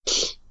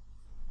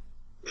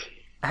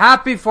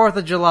Happy 4th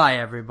of July,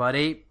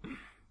 everybody.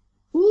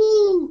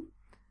 Woo!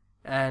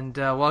 And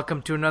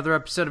welcome to another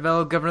episode of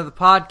El Governor the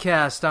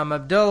Podcast. I'm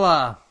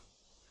Abdullah.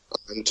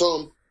 I'm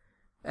Tom.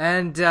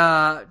 And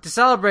to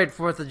celebrate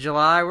 4th of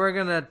July, we're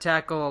going to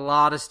tackle a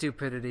lot of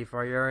stupidity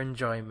for your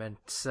enjoyment.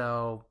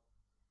 So,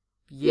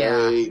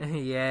 yeah.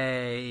 Yay.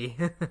 Yay.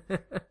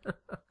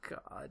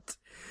 God.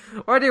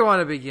 Where do you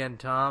want to begin,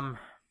 Tom?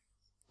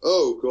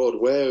 Oh,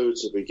 God, where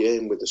to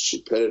begin with the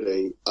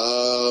stupidity?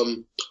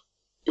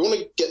 You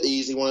want to get the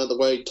easy one out of the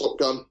way, Top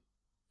Gun?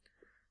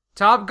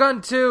 Top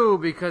Gun 2,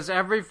 because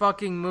every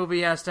fucking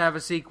movie has to have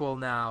a sequel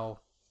now.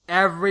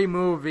 Every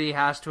movie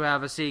has to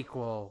have a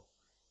sequel.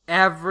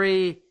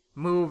 Every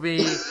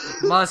movie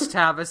must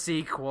have a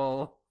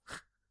sequel.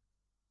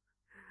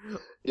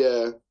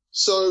 Yeah.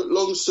 So,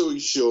 long story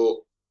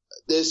short,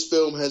 this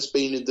film has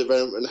been in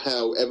development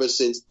hell ever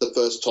since the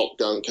first Top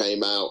Gun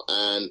came out,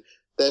 and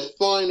they've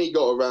finally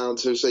got around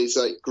to say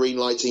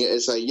green-lighting it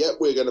and say, yep,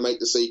 we're going to make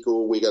the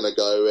sequel, we're going to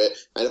go it,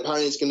 and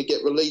apparently it's going to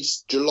get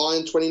released July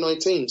in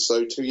 2019,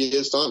 so 2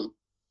 years' time.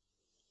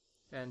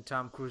 And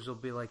Tom Cruise will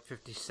be like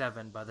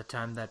 57 by the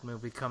time that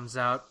movie comes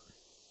out.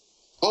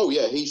 Oh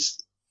yeah, he's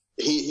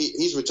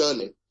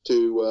returning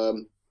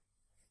to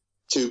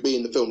be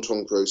in the film,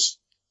 Tom Cruise.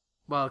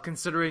 Well,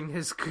 considering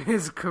his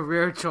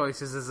career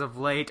choices as of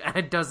late,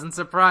 it doesn't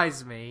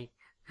surprise me.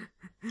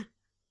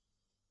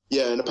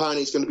 Yeah, and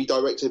apparently it's going to be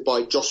directed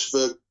by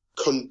Joshua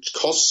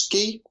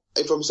Kontowski,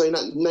 if I'm saying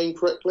that name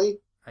correctly.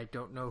 I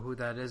don't know who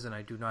that is, and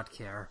I do not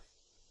care.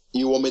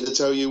 You want me to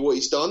tell you what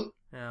he's done?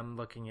 Yeah, I'm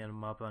looking at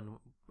him up on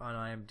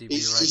IMDb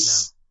He's right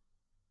now.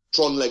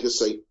 Tron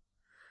Legacy.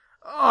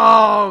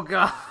 Oh,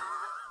 God.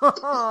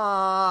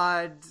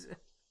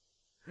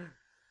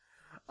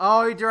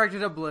 Oh, he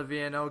directed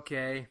Oblivion.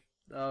 Okay.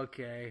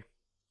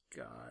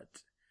 God.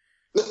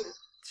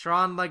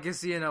 Tron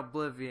Legacy and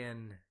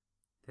Oblivion.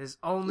 There's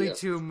only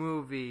two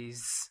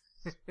movies.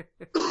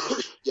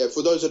 Yeah,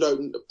 for those that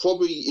don't,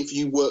 probably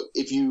you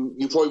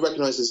probably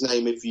recognise his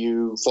name if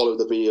you follow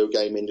the video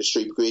game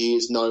industry, because he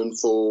is known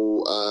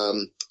for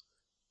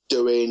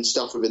doing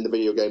stuff within the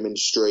video game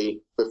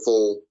industry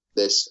before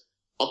this.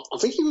 I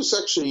think he was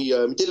actually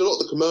did a lot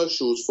of the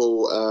commercials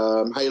for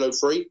Halo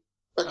 3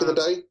 back in the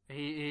day.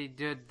 He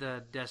did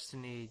the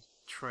Destiny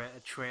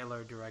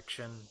trailer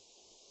direction.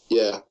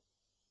 Yeah.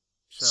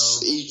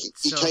 So he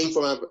came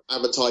from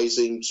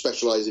advertising,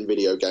 specialising in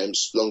video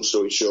games, long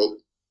story short.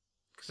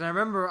 Because I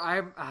remember,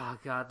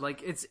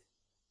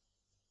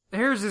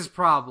 here's his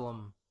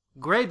problem.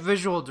 Great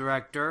visual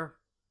director,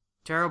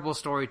 terrible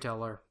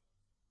storyteller.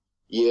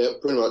 Yeah,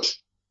 pretty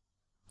much.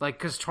 Like,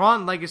 because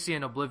Tron Legacy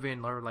and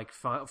Oblivion are, like,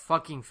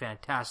 fucking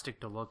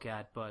fantastic to look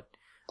at, but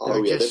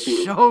they're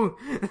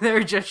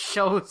just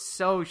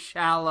so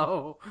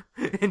shallow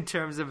in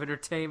terms of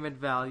entertainment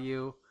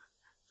value.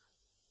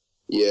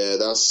 Yeah,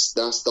 that's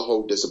the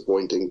whole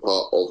disappointing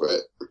part of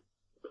it.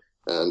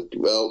 And,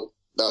 well,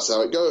 that's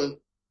how it goes.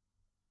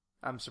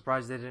 I'm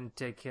surprised they didn't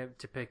pick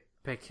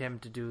him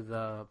to do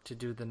the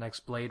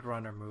next Blade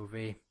Runner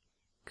movie,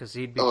 because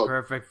he'd be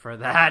perfect for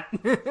that.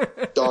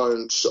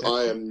 Don't.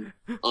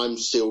 I'm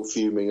still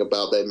fuming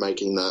about them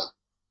making that.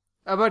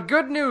 But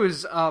good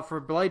news for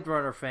Blade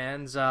Runner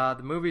fans. The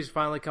movie's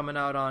finally coming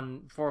out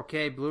on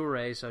 4K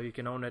Blu-ray, so you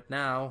can own it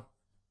now.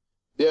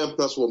 Yeah,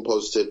 that's one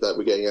positive that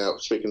we're getting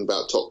out, speaking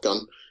about Top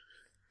Gun.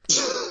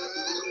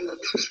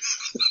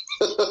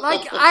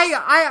 Like,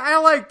 I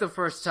like the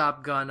first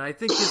Top Gun. I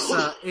think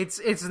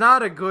it's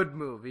not a good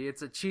movie.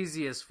 It's a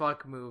cheesy as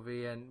fuck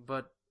movie,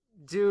 but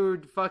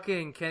dude,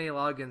 fucking Kenny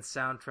Loggins'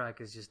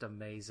 soundtrack is just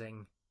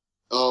amazing.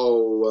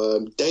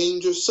 Oh,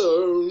 Danger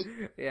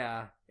Zone.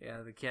 Yeah,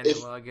 the Kenny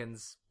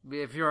Loggins.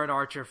 If you're an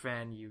Archer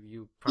fan,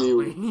 you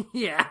probably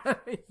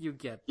you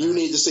get that. You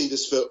need to see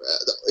this film.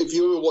 If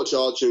you ever watch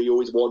Archer, you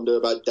always wonder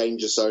about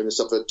Danger Zone and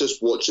stuff.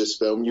 Just watch this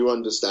film. You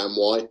understand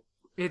why.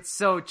 It's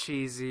so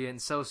cheesy and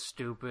so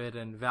stupid,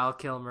 and Val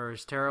Kilmer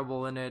is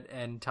terrible in it,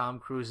 and Tom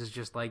Cruise is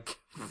just like,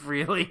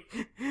 really?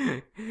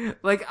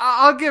 Like,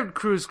 I'll give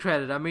Cruise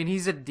credit. I mean,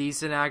 he's a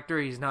decent actor.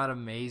 He's not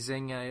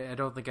amazing. I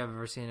don't think I've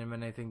ever seen him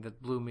in anything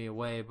that blew me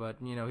away, but,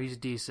 he's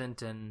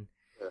decent, and,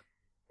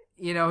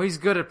 he's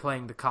good at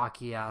playing the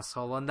cocky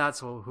asshole, and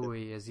that's who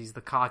he is. He's the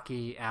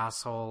cocky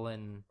asshole,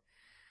 and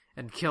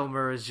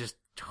Kilmer is just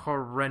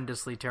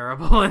horrendously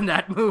terrible in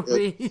that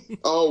movie.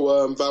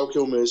 Val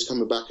Kilmer is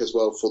coming back as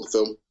well for the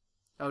film.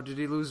 Oh, did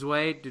he lose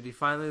weight? Did he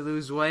finally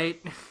lose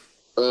weight?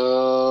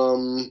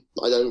 I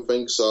don't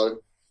think so.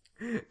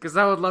 Because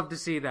I would love to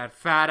see that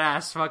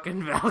fat-ass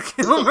fucking Val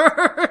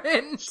Kilmer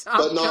in Top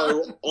But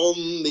no, Gun.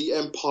 on the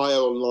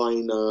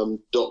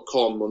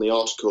EmpireOnline.com, on the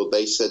article,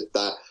 they said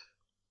that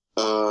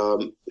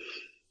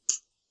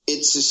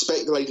it's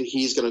speculated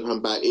he's going to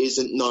come back. It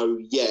isn't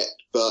known yet,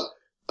 but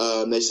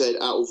they said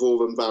out of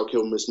all of them, Val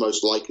Kilmer is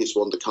most likely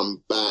one to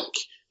come back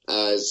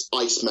as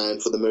Iceman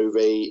for the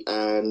movie.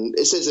 And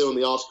it says it on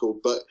the article,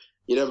 but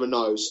you never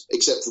knows,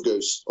 except for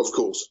Goose, of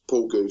course,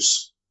 Paul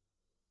Goose.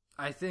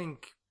 I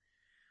think,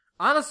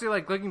 honestly,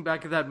 like, looking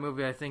back at that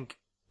movie, I think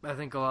a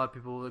lot of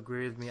people will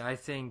agree with me. I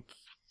think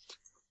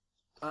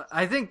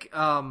I think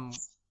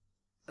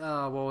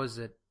what was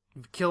it?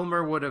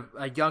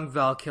 A young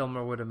Val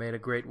Kilmer would have made a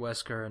great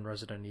Wesker in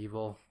Resident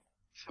Evil.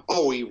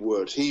 Oh, he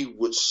would. He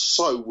would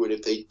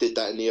if they did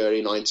that in the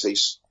early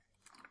 90s.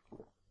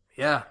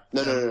 Yeah.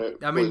 No.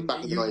 I mean,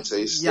 back in the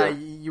 90s. Yeah,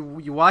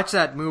 you watch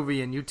that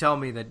movie and you tell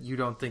me that you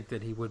don't think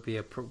that he would be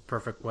a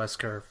perfect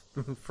Wesker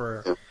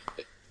for. Yeah.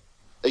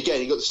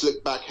 Again, he got the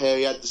slick back hair,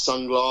 he had the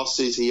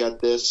sunglasses, he had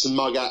the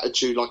smug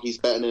attitude like he's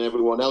better than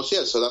everyone else.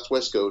 Yeah, so that's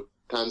Wesker,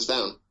 hands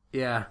down.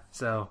 Yeah,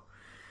 so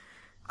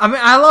I mean,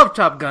 I love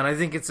Top Gun. I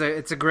think it's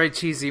a great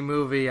cheesy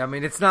movie. I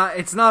mean, it's not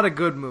a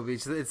good movie.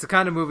 It's the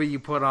kind of movie you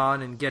put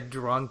on and get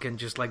drunk and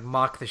just like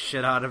mock the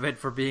shit out of it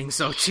for being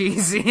so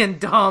cheesy and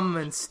dumb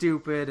and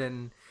stupid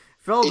and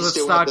filled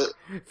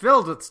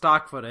with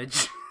stock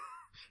footage.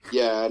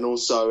 Yeah, and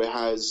also it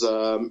has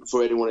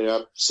for anyone who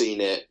have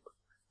seen it,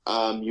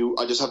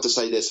 I just have to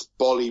say this: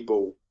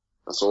 volleyball.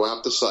 That's all I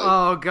have to say.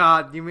 Oh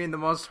God, you mean the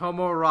most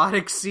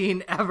homoerotic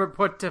scene ever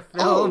put to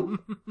film?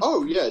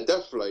 Oh yeah,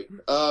 definitely.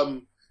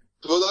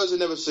 For those who've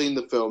never seen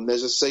the film,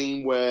 there's a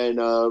scene when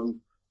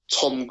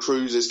Tom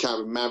Cruise's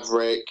character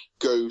Maverick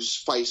goes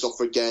face off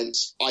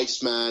against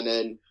Iceman,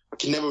 and I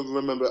can never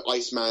remember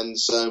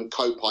Iceman's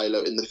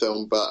co-pilot in the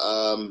film,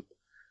 but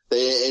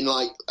they're in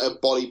like a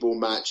volleyball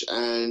match,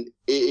 and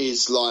it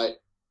is like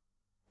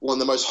one of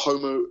the most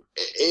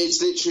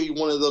it's literally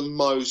one of the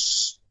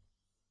most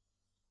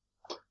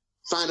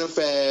fan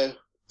affair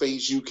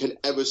things you can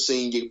ever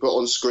see you put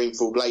on screen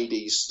for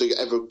ladies to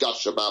ever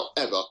gush about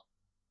ever.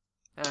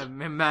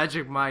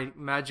 Magic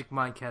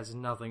Mike has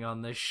nothing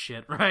on this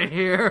shit right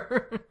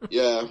here.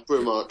 Yeah,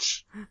 pretty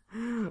much.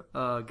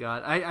 Oh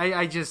God,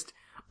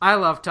 I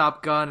love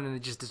Top Gun, and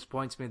it just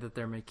disappoints me that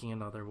they're making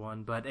another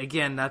one. But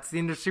again, that's the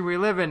industry we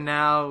live in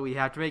now. We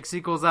have to make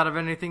sequels out of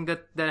anything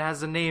that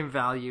has a name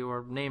value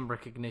or name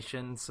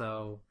recognition.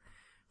 So,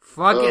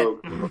 fuck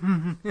it.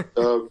 God.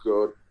 Oh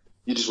God,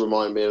 you just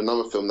remind me of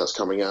another film that's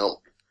coming out,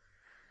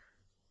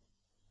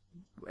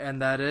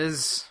 and that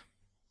is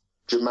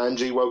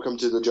Jumanji: Welcome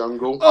to the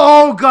Jungle.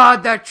 Oh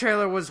God, that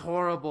trailer was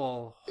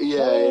horrible.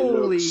 Yeah, it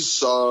looks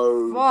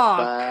so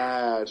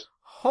bad.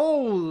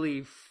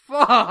 Holy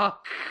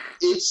fuck!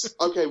 It's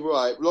okay,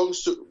 right?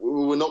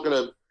 We're not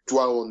going to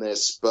dwell on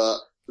this, but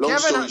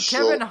story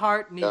short, Kevin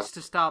Hart needs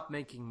to stop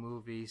making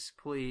movies,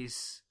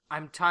 please.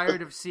 I'm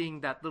tired of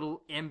seeing that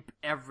little imp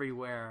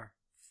everywhere.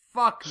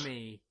 Fuck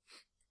me.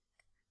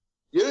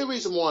 The only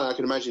reason why I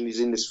can imagine he's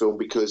in this film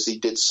because he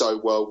did so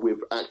well with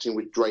acting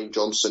with Dwayne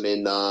Johnson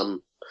in.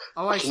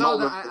 I saw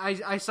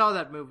that. I saw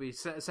that movie,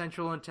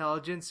 Central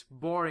Intelligence.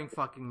 Boring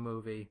fucking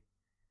movie.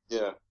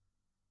 Yeah.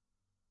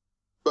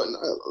 But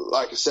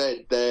like I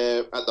said,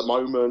 there at the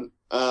moment,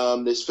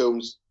 this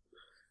film's.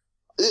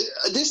 This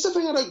is the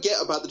thing I don't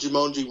get about the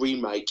Jumanji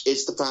remake.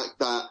 It's the fact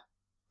that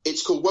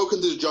it's called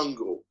Welcome to the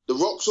Jungle. The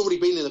Rock's already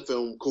been in a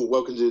film called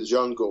Welcome to the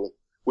Jungle,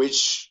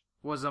 which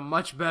was a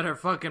much better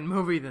fucking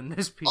movie than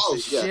this piece of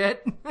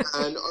shit.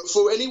 And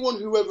for anyone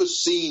who ever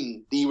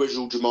seen the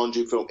original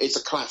Jumanji film, it's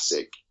a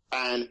classic,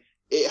 and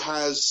it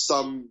has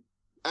some,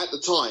 at the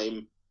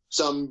time,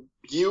 some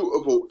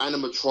beautiful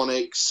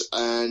animatronics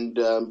and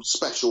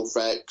special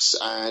effects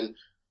and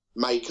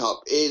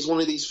makeup. It is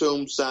one of these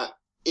films that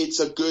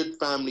it's a good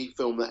family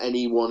film that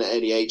anyone at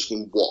any age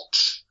can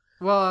watch.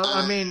 Well,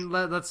 I mean,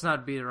 let's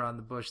not beat around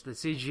the bush. The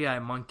CGI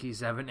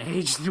monkeys haven't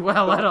aged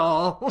well at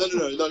all.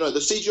 No. The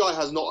CGI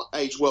has not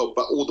aged well,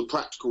 but all the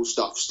practical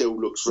stuff still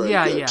looks very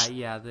good.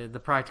 Yeah. The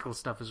practical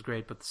stuff is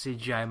great, but the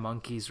CGI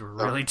monkeys are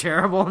really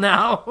terrible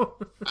now.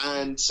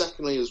 And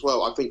secondly, as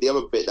well, I think the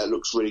other bit that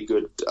looks really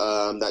good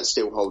that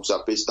still holds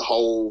up is the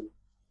whole.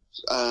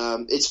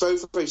 It's very,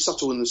 very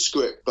subtle in the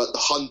script, but the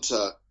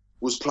hunter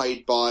was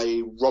played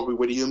by Robbie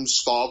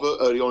Williams' father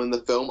early on in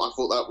the film. I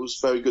thought that was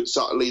very good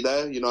subtly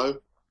there, you know.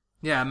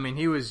 Yeah, I mean,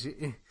 he was...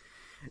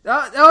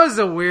 That was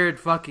a weird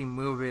fucking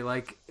movie,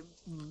 like,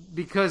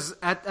 because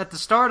at the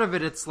start of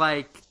it, it's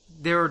like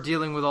they were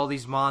dealing with all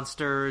these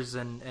monsters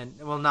and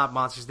well, not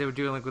monsters, they were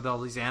dealing with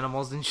all these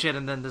animals and shit,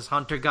 and then this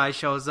hunter guy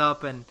shows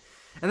up, and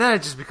then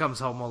it just becomes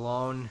Home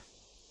Alone.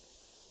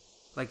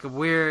 Like a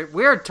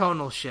weird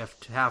tonal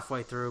shift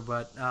halfway through,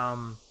 but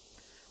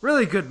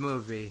really good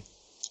movie.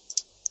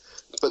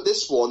 But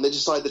this one, they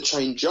decided to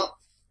change up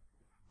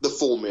the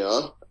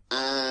formula,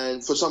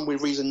 and for some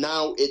weird reason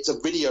now it's a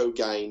video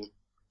game,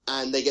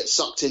 and they get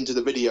sucked into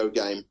the video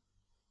game.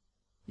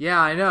 Yeah,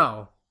 I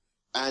know.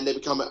 And they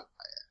become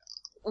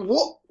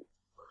what?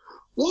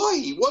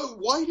 Why?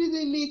 Why did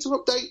they need to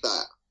update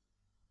that?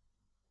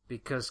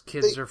 Because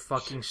kids are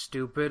fucking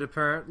stupid,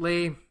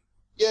 apparently.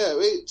 Yeah,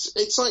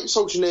 it's like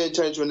social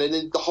entertainment, and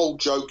then the whole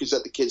joke is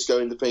that the kids go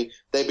in the thing.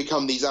 They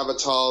become these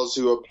avatars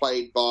who are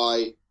played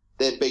by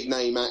their big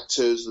name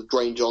actors: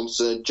 Dwayne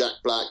Johnson, Jack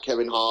Black,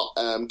 Kevin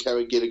Hart,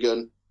 Kerry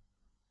Gilligan.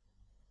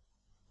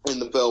 In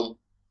the film.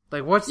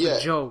 Like, what's the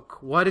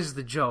joke? What is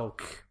the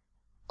joke?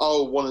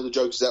 Oh, one of the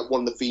jokes is that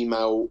one of the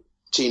female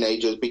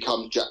teenagers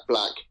becomes Jack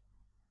Black.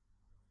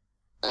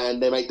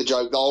 And they make the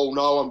joke, oh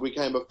no, I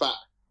became a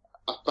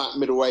fat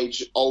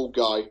middle-aged old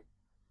guy.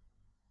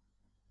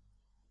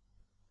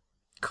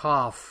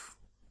 Cough.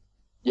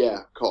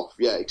 Yeah, Cough.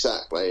 Yeah,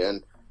 exactly.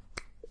 And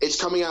it's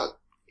coming out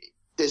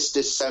this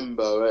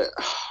December.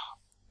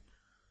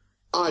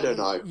 I don't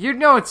know. You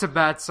know it's a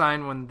bad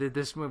sign when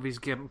this movie's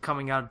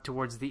coming out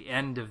towards the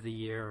end of the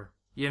year.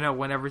 You know,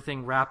 when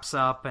everything wraps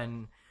up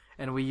and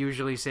we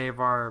usually save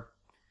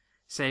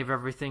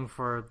everything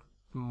for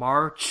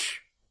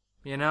March,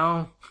 you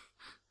know?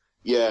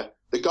 Yeah.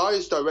 The guy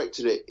who's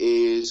directed it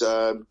is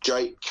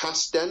Jake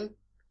Kasdan.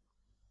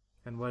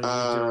 And what did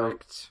he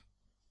direct?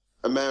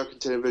 American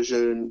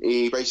television.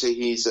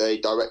 He's a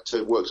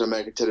director, works on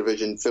American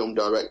television, film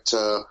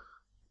director.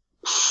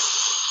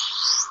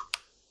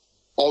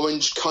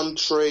 Orange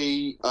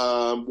Country,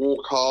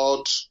 Walk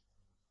Hard.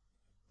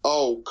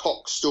 Oh,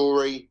 Cock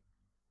Story.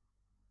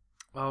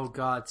 Oh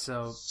God,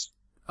 Zero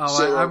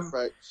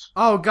Effect.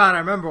 Oh God, I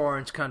remember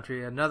Orange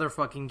Country, another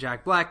fucking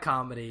Jack Black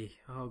comedy.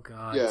 Oh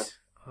God. Yeah.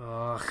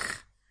 Ugh.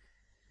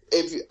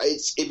 If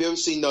you've ever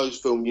seen those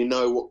films, you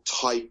know what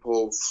type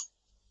of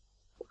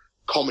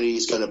comedy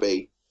it's going to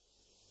be.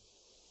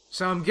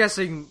 So I'm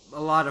guessing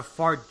a lot of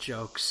fart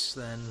jokes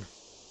then.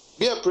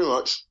 Yeah, pretty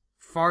much.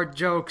 Fart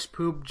jokes,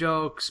 poop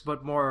jokes,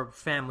 but more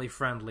family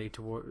friendly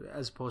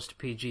as opposed to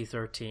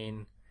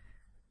PG-13.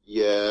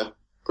 Yeah,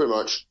 pretty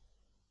much.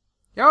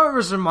 You know what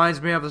this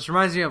reminds me of? This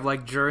reminds me of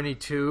like Journey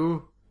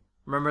 2.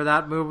 Remember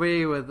that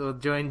movie with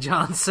Dwayne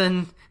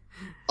Johnson?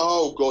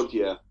 Oh God,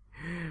 yeah.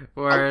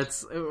 Where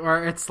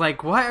it's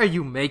like, why are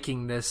you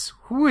making this?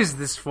 Who is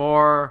this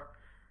for?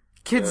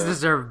 Kids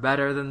deserve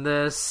better than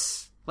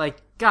this.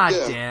 Like,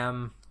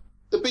 goddamn.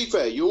 To be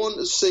fair, you want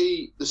to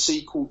see the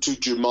sequel to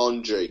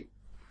Jumanji?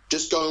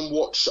 Just go and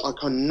watch. I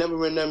can never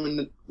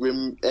remember the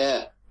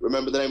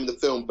name of the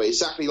film, but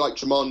it's exactly like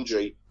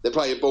Jumanji. They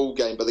play a ball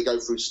game, but they go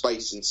through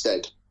space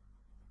instead.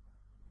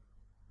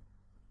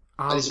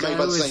 Oh, and it's made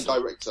by the same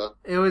director.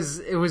 It was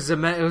a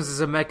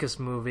Zemeckis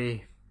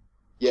movie.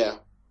 Yeah.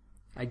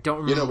 I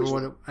don't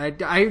remember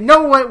I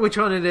know which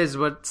one it is,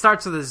 but it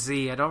starts with a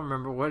Z. I don't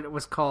remember what it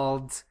was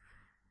called.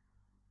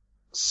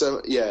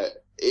 So yeah,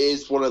 it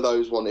is one of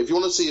those ones. If you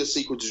want to see a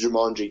sequel to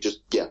Jumanji,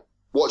 just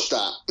watch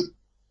that.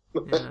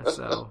 Yeah,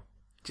 so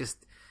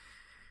just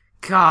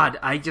God,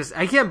 I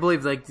can't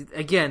believe, like,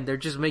 again, they're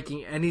just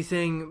making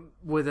anything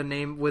with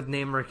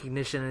name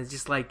recognition. It's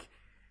just like,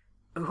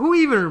 who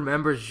even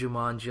remembers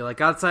Jumanji?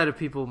 Like, outside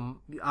of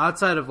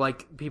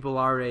like people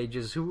our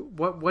ages,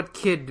 what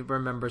kid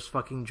remembers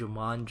fucking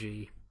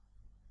Jumanji?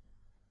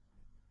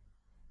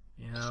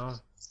 You know?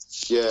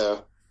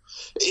 Yeah.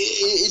 It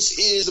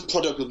is a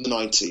product of the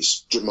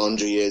 90s,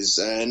 Jumanji is,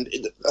 and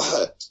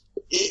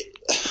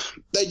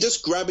they're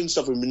just grabbing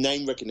stuff with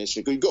name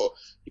recognition.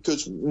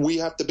 Because we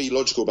have to be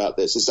logical about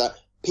this, is that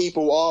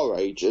people our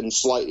age and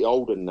slightly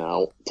older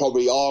now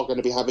probably are going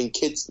to be having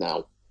kids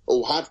now,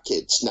 or have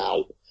kids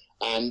now,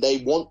 and they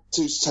want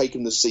to take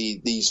them to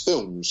see these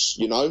films,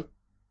 you know?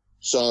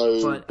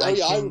 So,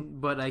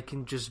 but I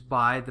can just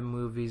buy the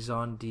movies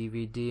on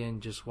DVD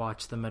and just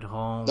watch them at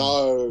home.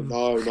 No.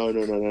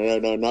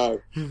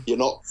 You're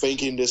not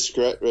thinking this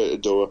correct,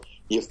 Dora.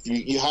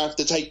 You have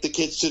to take the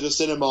kids to the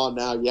cinema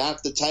now. You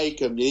have to take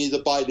them. You need to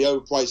buy the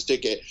overpriced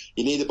ticket.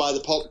 You need to buy the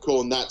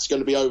popcorn that's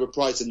going to be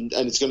overpriced and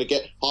it's going to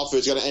get half of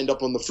it's going to end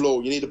up on the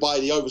floor. You need to buy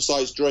the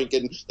oversized drink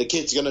and the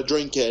kids are going to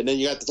drink it, and then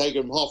you have to take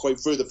them halfway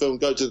through the film and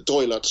go to the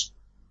toilet.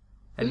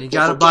 And you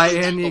gotta buy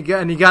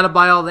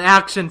all the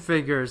action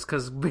figures,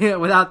 because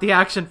without the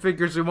action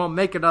figures, we won't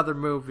make another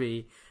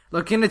movie.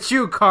 Looking at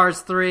you,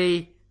 Cars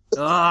 3.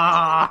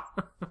 Ah.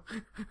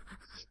 That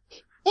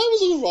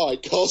was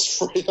alright, Cars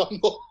 3.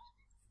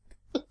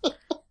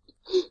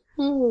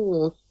 I'm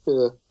not.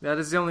 Yeah. That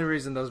is the only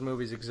reason those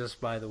movies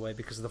exist, by the way,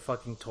 because the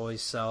fucking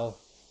toys sell.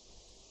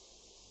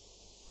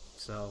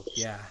 So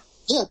yeah.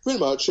 Yeah, pretty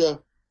much. Yeah.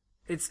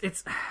 It's.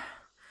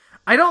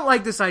 I don't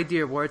like this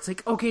idea where it's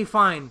like, okay,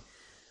 fine.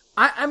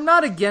 I'm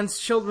not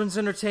against children's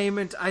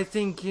entertainment. I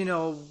think,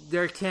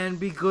 there can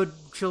be good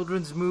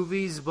children's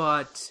movies,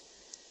 but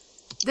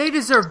they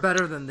deserve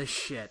better than this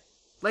shit.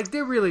 Like,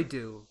 they really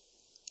do.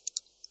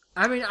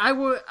 I mean,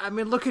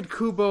 look at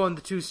Kubo and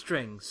the Two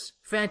Strings.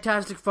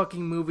 Fantastic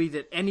fucking movie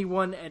that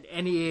anyone at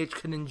any age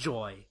can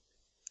enjoy.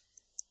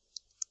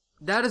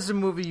 That is a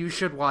movie you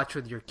should watch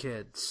with your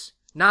kids.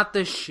 Not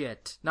this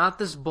shit. Not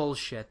this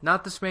bullshit.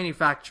 Not this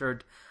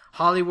manufactured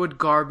Hollywood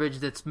garbage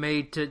that's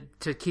made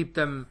to keep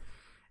them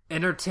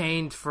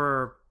entertained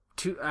for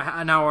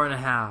an hour and a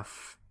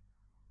half.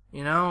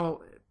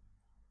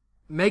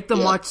 Make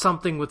them watch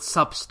something with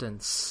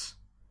substance.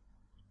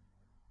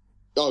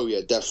 Oh yeah,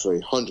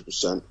 definitely,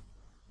 100%.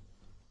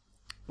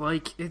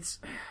 Like, it's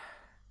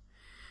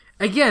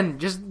again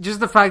just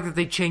the fact that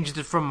they changed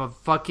it from a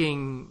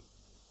fucking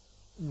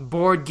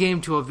board game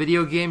to a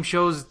video game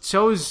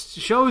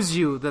shows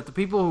you that the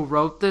people who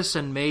wrote this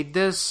and made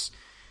this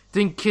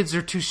think kids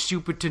are too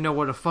stupid to know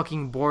what a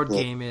fucking board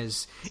game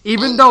is.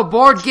 Even though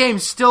board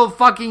games still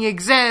fucking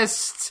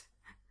exist.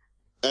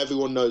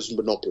 Everyone knows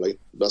Monopoly.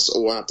 That's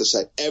all I have to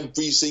say.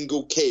 Every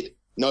single kid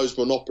knows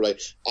Monopoly.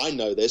 I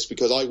know this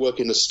because I work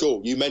in a school.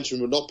 You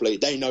mentioned Monopoly.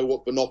 They know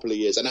what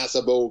Monopoly is, and that's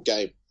a board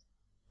game.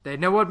 They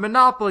know what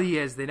Monopoly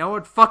is. They know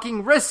what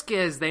fucking Risk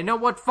is. They know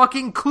what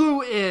fucking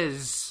Clue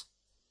is.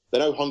 They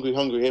know Hungry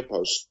Hungry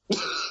Hippos.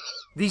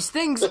 These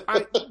things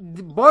are...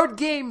 board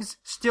games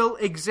still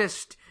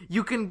exist.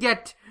 You can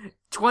get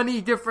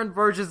 20 different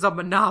versions of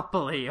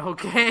Monopoly,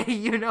 okay?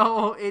 You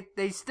know,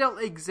 they still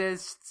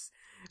exist.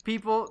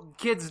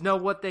 Kids know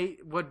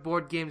what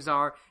board games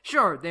are.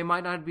 Sure, they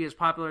might not be as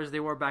popular as they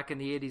were back in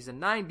the 80s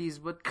and 90s,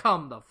 but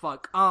come the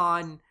fuck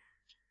on.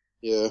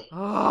 Yeah.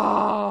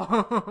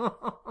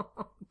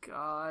 Oh,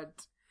 God.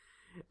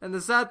 And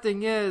the sad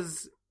thing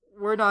is,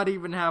 we're not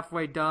even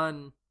halfway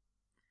done.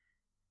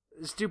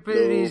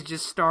 Stupidity's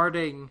just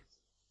starting.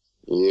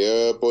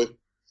 Yeah, boy.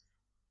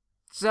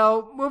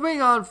 So,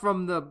 moving on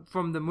from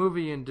the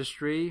movie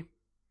industry,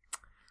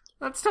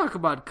 let's talk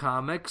about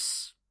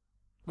comics.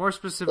 More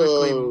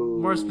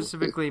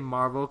specifically,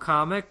 Marvel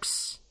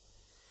Comics.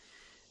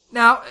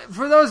 Now,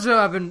 for those who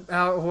haven't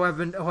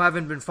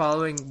been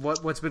following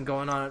what's been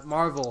going on at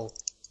Marvel,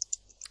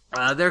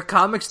 their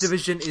comics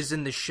division is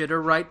in the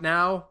shitter right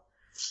now.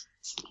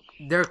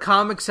 Their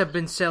comics have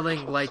been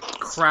selling like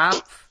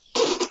crap,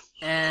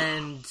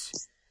 and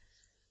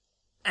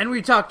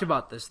we talked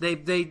about this. They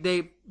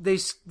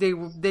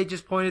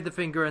just pointed the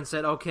finger and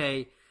said,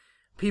 okay,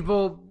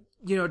 people.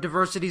 You know,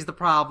 diversity's the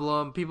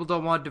problem. People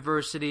don't want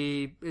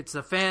diversity. It's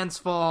the fans'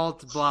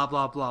 fault. Blah,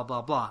 blah, blah,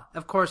 blah, blah.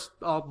 Of course,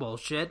 all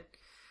bullshit.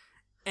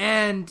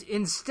 And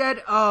instead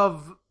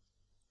of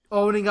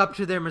owning up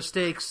to their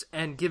mistakes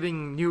and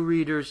giving new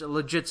readers a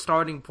legit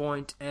starting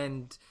point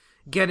and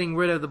getting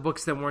rid of the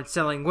books that weren't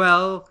selling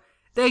well,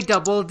 they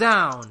doubled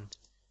down.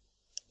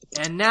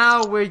 And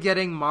now we're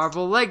getting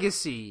Marvel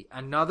Legacy,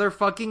 another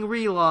fucking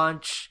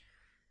relaunch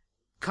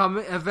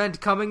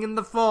event coming in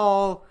the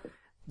fall.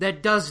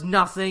 That does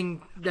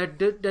nothing,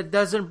 that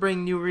doesn't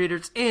bring new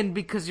readers in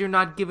because you're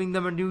not giving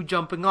them a new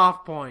jumping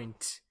off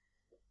point.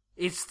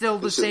 It's still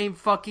the same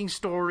fucking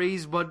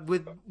stories, but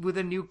with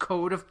a new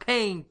coat of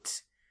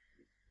paint.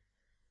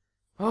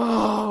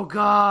 Oh,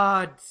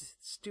 God.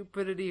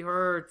 Stupidity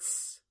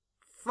hurts.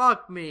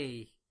 Fuck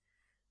me.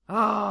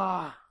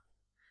 Ah.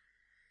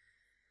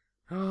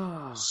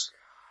 Oh.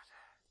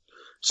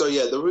 So,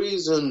 yeah, the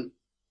reason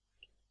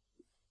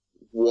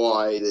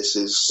why this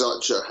is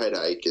such a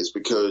headache is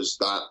because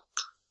that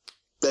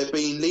they've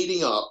been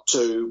leading up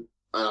to,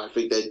 and I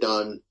think they've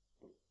done,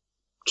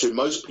 to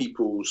most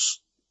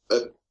people's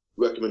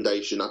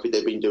recommendation, I think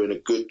they've been doing a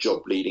good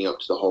job leading up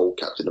to the whole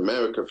Captain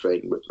America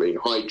thing with being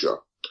Hydra.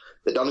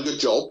 They've done a good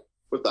job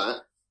with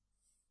that.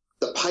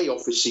 The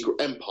payoff is Secret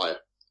Empire.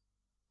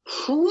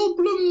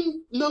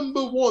 Problem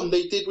number one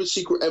they did with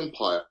Secret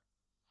Empire.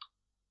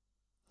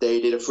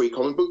 They did a free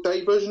comic book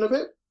day version of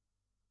it.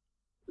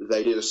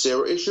 They did a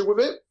zero issue with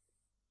it.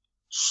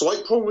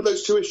 Slight problem with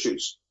those two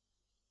issues.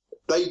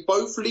 They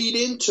both lead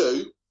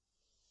into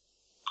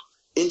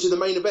the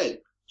main event.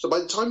 So by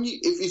the time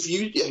if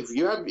you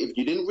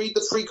didn't read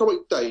the free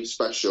comic day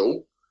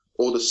special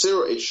or the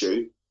zero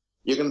issue,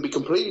 you're going to be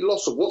completely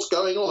lost of what's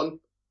going on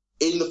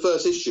in the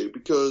first issue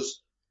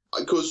because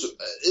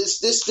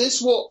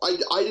this what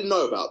I didn't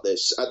know about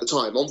this at the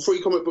time on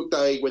free comic book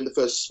day when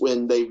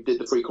they did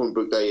the free comic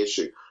book day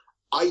issue.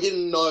 I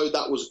didn't know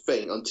that was a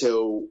thing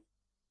until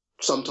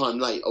sometime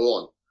later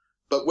on.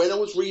 But when I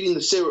was reading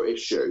the zero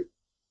issue,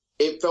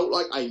 it felt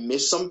like I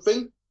missed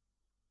something.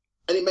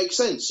 And it makes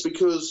sense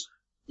because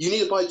you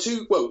need to buy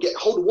get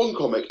hold of one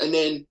comic and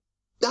then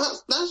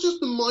that's just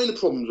the minor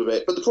problems with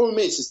it. But the problem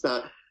is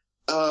that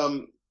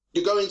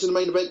you're going into the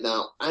main event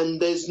now and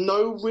there's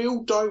no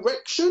real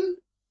direction.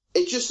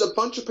 It's just a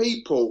bunch of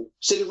people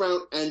sitting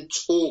around and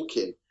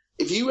talking.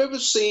 If you ever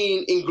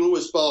seen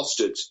Inglourious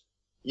Basterds,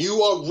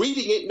 you are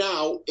reading it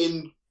now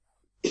in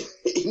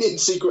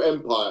Secret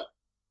Empire.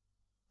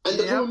 And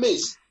the problem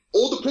is,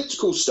 all the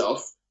political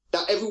stuff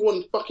that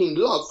everyone fucking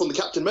loved from the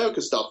Captain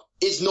America stuff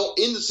is not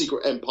in the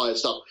Secret Empire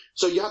stuff.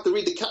 So you have to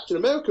read the Captain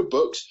America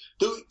books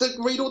to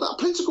read all that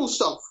political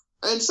stuff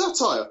and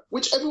satire,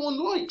 which everyone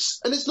likes,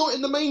 and it's not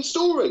in the main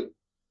story.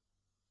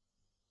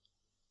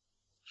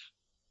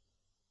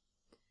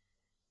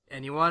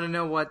 And you want to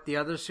know what the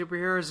other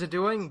superheroes are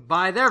doing?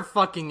 Buy their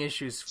fucking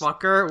issues,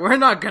 fucker. We're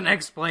not gonna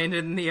explain it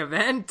in the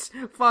event.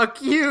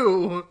 Fuck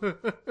you.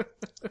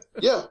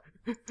 Yeah.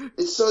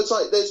 It's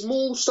like there's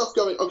more stuff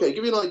going. Okay,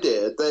 give you an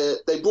idea.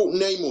 They brought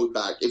Namor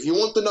back. If you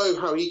want to know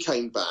how he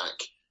came back,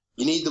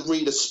 you need to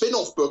read a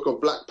spin-off book of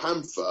Black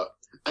Panther,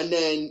 and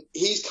then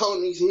his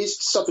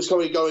stuff is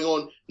currently going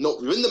on not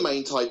within the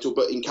main title,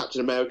 but in Captain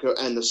America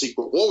and the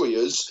Secret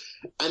Warriors.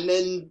 And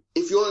then,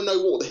 if you want to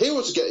know what the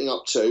heroes are getting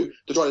up to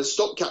try to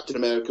stop Captain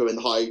America and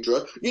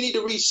Hydra, you need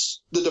to read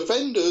the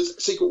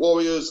Defenders, Secret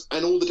Warriors,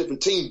 and all the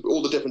different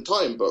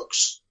time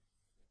books.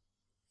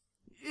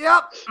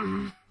 Yep.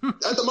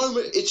 At the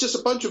moment, it's just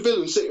a bunch of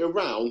villains sitting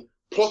around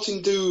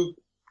plotting to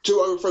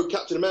overthrow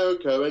Captain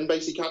America, and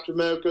basically Captain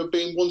America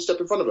being one step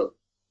in front of him.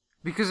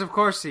 Because of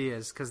course he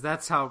is, because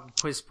that's how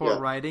piss poor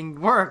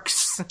writing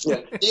works.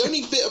 Yeah. The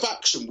only bit of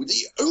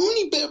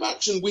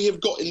action we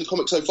have got in the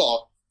comic so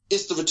far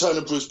is the return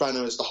of Bruce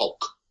Banner as the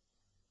Hulk.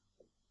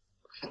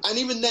 And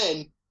even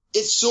then,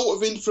 it's sort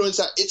of influenced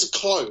that it's a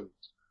clone.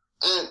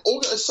 And all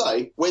I gotta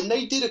say, when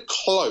they did a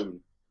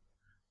clone,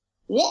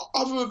 what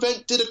other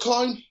event did a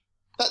clone?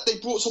 That they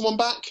brought someone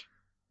back?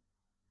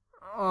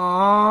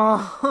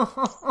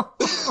 Oh.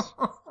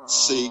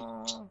 See,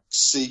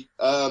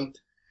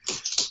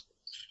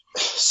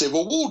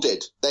 Civil War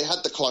did. They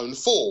had the clone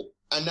fall,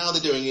 and now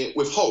they're doing it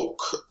with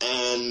Hulk.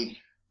 And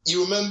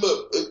you remember,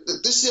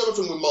 this is the other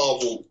thing with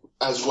Marvel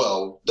as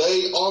well.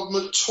 They are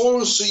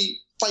notoriously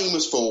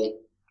famous for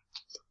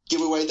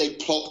giving away they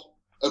plot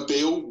a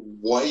bill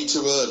way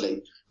too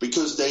early,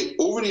 because they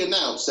already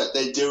announced that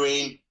they're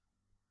doing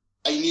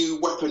a new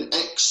Weapon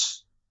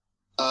X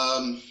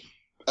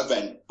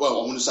event. Well,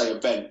 I wouldn't say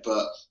event,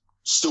 but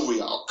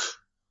story arc.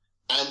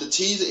 And the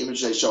teaser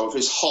image they show of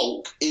is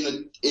Hulk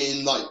in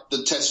like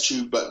the test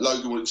tube that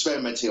Logan was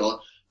experimenting on,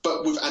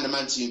 but with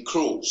adamantium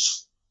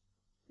claws.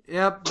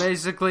 Yep,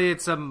 basically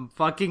it's a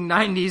fucking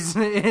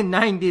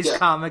 90s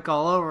comic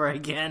all over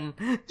again.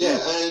 Yeah,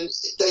 and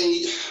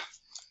this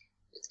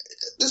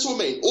is what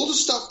I mean. All the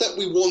stuff that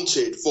we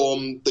wanted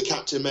from the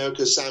Captain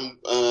America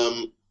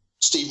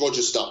Steve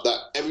Rogers stuff that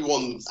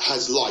everyone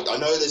has liked. I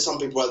know there's some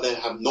people out there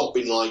have not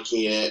been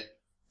liking it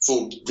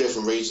for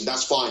different reasons.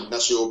 That's fine.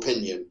 That's your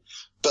opinion.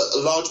 But a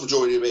large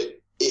majority of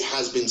it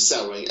has been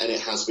selling, and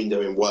it has been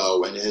doing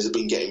well, and it has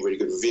been getting really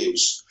good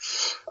reviews.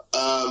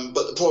 But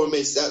the problem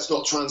is that's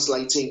not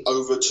translating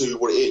over to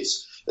what it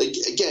is.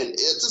 Again, at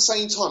the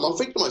same time, I'm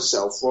thinking to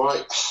myself,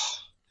 right,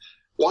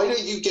 why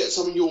don't you get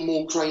some of your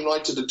more trained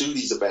writers to do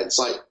these events?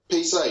 Like,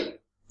 PSA,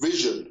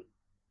 Vision.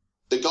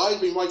 The guy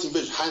who's been writing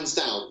Vision, hands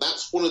down,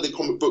 that's one of the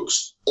comic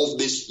books of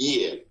this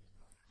year.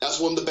 That's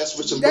one of the best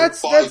written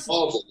books by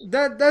Marvel.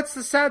 That's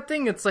the sad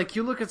thing. It's like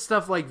you look at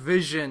stuff like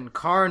Vision,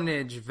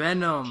 Carnage,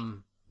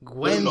 Venom,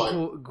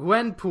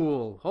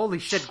 Gwenpool. Holy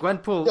shit,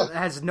 Gwenpool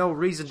has no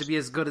reason to be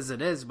as good as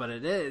it is, but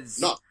it is.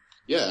 No,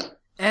 yeah.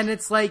 And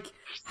it's like,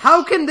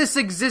 how can this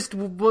exist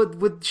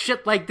with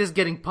shit like this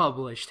getting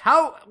published?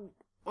 How?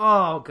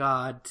 Oh,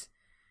 God.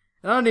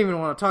 I don't even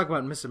want to talk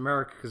about Miss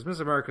America, because Miss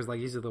America is like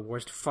easily the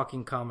worst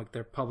fucking comic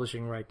they're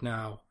publishing right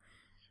now.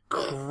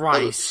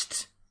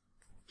 Christ.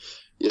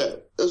 Yeah,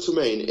 that's what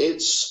I mean.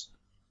 It's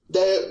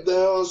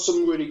there are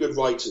some really good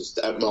writers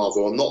at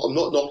Marvel. I'm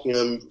not knocking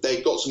them.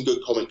 They've got some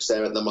good comics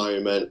there at the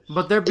moment.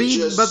 But they're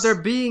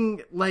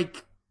being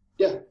like,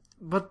 yeah.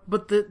 But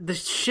the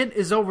shit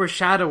is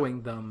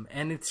overshadowing them,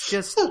 and it's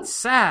just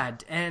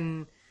sad.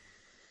 And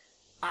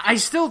I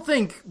still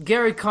think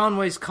Gary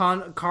Conway's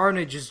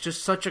Carnage is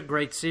just such a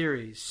great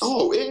series.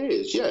 Oh, it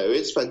is. Yeah,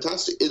 it's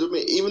fantastic. I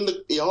mean, even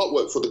the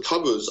artwork for the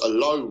covers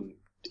alone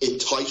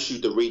entice you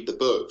to read the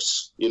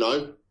books. You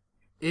know,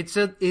 it's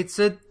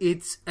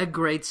a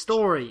great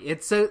story.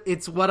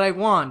 It's what I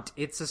want.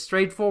 It's a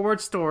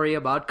straightforward story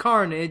about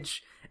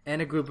Carnage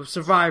and a group of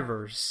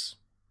survivors.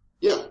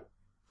 Yeah.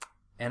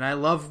 And I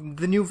love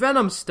the new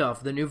Venom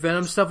stuff. The new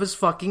Venom stuff is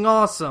fucking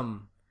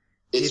awesome.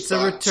 It's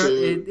a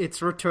return.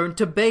 It's return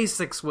to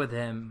basics with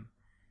him.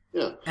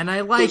 Yeah, and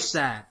I like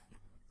that.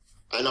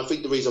 And I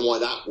think the reason why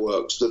that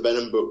works, the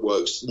Venom book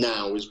works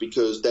now, is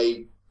because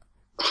they've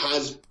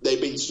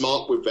been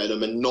smart with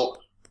Venom and not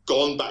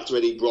gone back to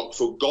Eddie Brock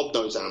for God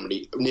knows how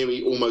many,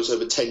 nearly almost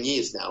over 10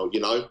 years now.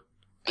 You know,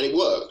 and it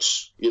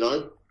works. You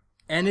know,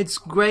 and it's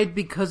great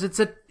because it's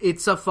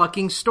a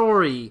fucking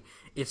story.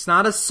 It's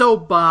not a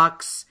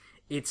soapbox.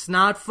 It's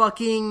not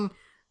fucking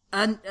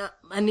an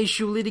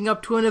issue leading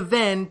up to an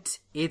event.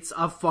 It's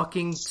a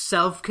fucking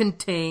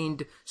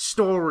self-contained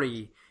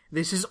story.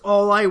 This is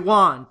all I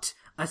want.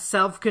 A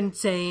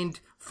self-contained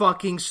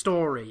fucking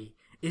story.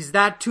 Is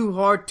that too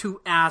hard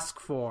to ask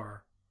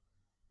for?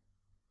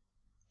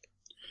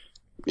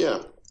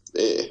 Yeah.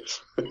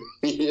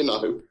 You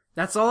know.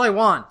 That's all I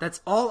want.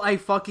 That's all I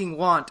fucking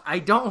want. I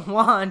don't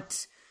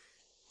want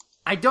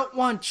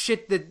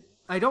shit that...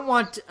 I don't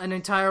want an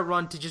entire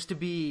run to just to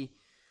be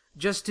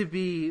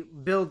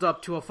build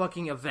up to a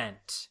fucking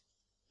event.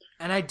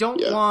 And I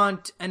don't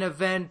want an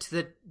event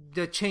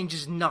that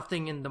changes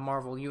nothing in the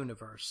Marvel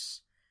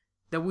universe.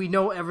 That we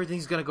know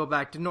everything's gonna go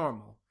back to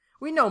normal.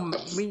 We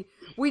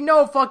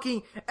know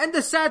fucking, and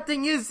the sad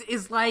thing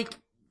is like,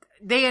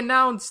 they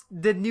announced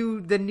the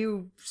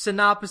new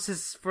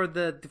synopsis for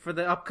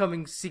the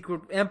upcoming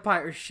Secret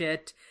Empire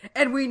shit,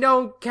 and we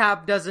know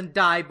Cap doesn't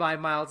die by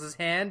Miles'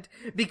 hand,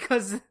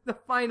 because the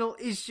final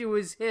issue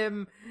is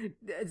him.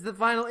 The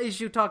final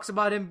issue talks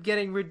about him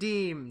getting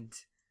redeemed.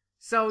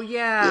 So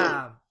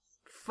yeah.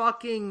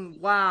 Fucking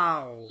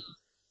wow.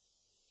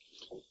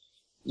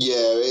 Yeah,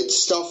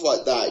 it's stuff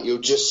like that.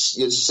 You're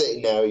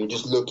sitting there, you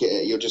just look at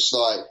it, you're just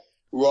like,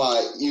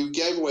 right, you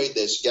gave away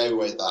this, you gave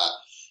away that.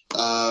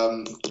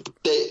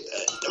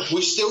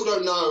 We still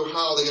don't know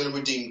how they're going to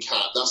redeem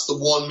Cap. That's the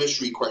one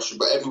mystery question,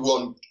 but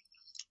everyone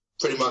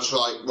pretty much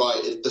like,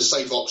 right, the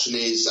safe option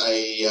is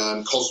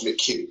a cosmic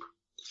cube.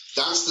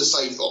 That's the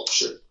safe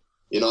option,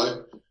 you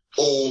know?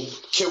 Or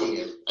killing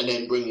him and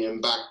then bringing him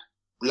back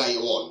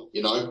later on,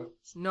 you know?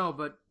 No,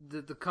 but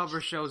the cover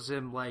shows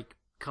him, like,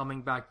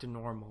 coming back to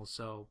normal,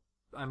 so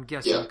I'm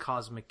guessing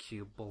cosmic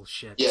cube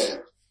bullshit.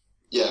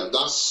 Yeah,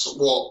 that's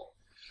what...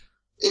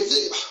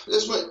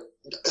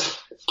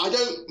 I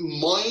don't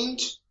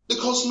mind the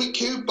Cosmic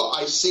Cube, but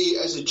I see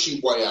it as a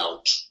cheap way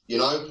out. You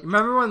know?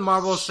 Remember when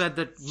Marvel said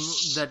that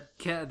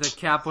the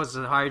Cap was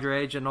a Hydra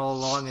agent all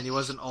along and he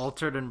wasn't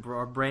altered and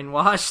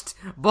brainwashed?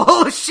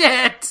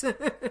 Bullshit!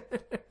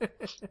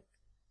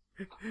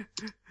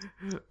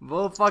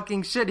 Bull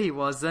fucking shit he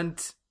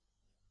wasn't.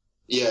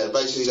 Yeah,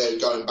 basically they're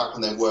going back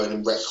on their word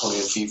and retconning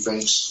a few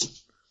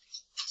things.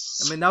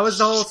 I mean, that was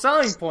the whole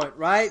selling point,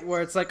 right?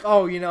 Where it's like,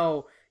 oh, you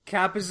know,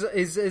 Cap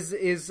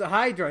is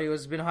Hydra. He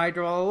has been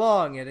Hydra all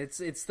along, and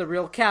it's the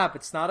real Cap.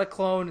 It's not a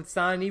clone. It's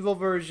not an evil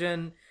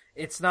version.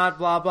 It's not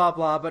blah blah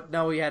blah. But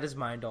no, he had his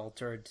mind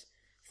altered.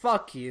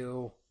 Fuck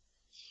you.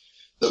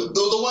 The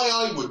way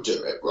I would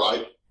do it,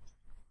 right,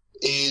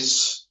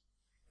 is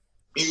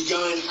you're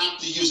going to have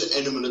to use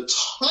an element of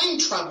time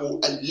travel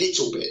a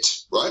little bit,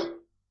 right?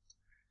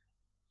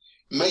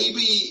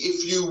 Maybe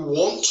if you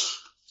want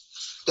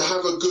to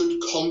have a good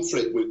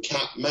conflict with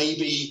Cap,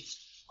 maybe,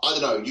 I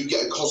don't know, you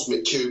get a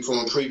Cosmic Cube from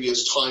a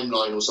previous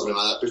timeline or something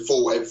like that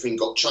before everything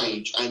got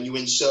changed, and you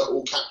insert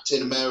all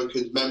Captain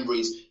America's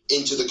memories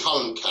into the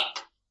current Cap.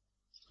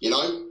 You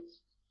know?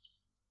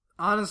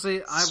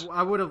 Honestly,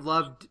 I would have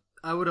loved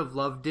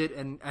it,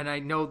 and I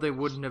know they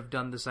wouldn't have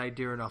done this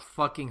idea in a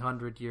fucking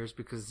 100 years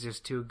because it's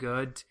just too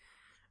good.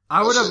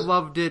 I would have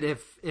loved it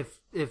if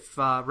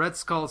Red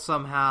Skull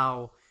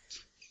somehow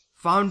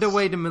found a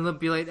way to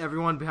manipulate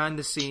everyone behind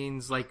the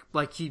scenes, like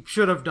he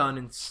should have done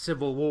in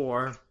Civil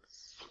War,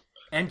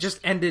 and just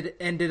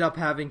ended up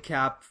having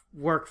Cap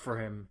work for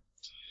him.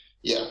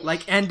 Yeah.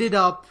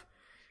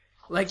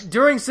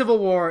 During Civil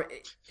War,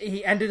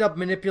 he ended up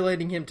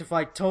manipulating him to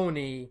fight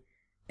Tony,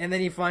 and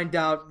then you find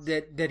out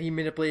that he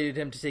manipulated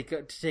him to take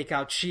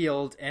out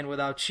S.H.I.E.L.D., and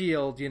without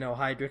S.H.I.E.L.D., you know,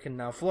 Hydra can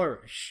now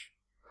flourish.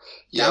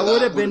 Yeah, that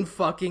would have been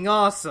fucking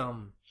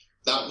awesome.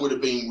 That would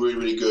have been really,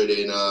 really good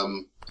in,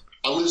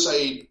 I wouldn't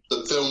say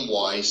the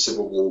film-wise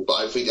Civil War, but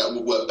I think that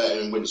would work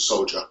better in Winter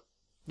Soldier.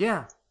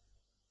 Yeah.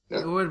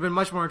 It would have been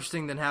much more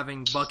interesting than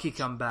having Bucky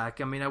come back.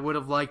 I mean, I would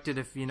have liked it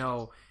if, you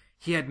know,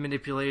 he had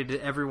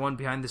manipulated everyone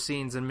behind the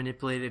scenes and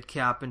manipulated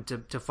Cap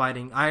into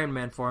fighting Iron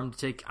Man for him, to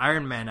take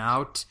Iron Man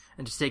out,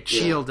 and to take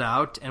S.H.I.E.L.D.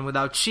 out, and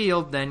without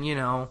S.H.I.E.L.D., then, you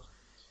know,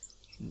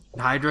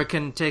 Hydra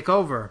can take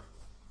over.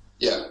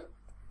 Yeah.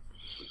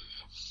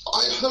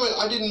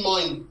 I didn't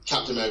mind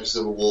Captain America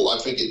Civil War. I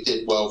think it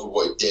did well for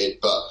what it did,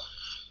 but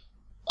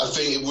I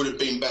think it would have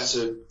been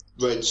better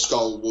Red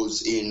Skull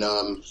was in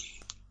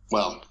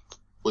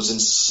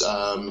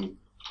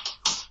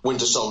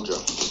Winter Soldier.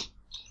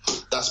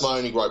 That's my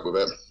only gripe with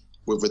it,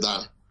 with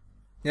that.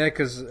 Yeah,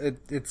 because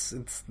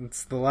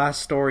it's the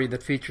last story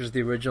that features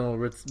the original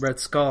Red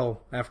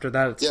Skull. After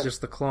that, it's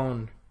just the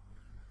clone.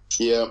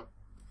 Yeah.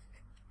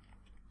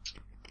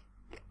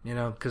 You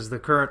know, because the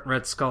current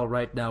Red Skull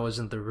right now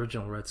isn't the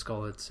original Red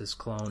Skull; it's his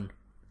clone.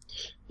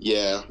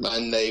 Yeah,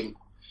 and they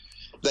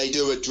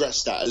do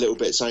address that a little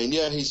bit, saying,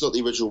 yeah, he's not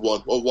the original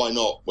one. Well, why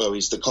not? Well,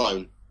 he's the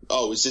clone.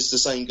 Oh, is this the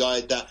same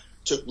guy that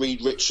took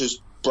Reed Richards'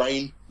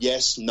 brain?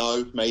 Yes,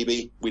 no,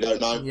 maybe. We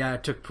don't know. Yeah,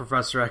 it took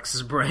Professor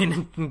X's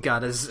brain and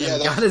got his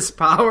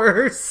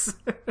powers.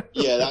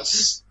 Yeah,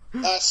 that's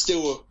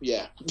still a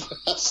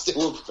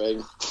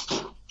thing.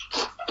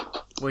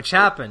 Which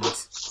happened,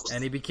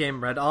 and he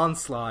became Red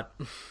Onslaught.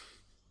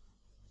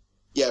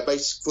 Yeah,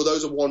 basically, for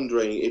those who are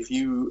wondering, if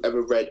you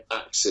ever read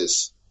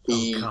Axis,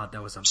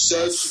 that was a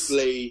mess.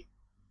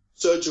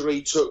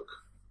 Surgery took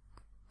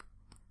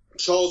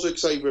Charles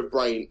Xavier's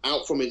brain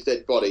out from his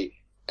dead body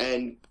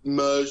and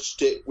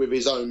merged it with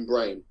his own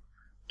brain.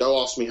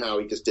 Don't ask me how,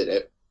 he just did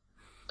it.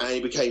 And he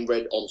became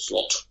Red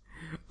Onslaught.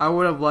 I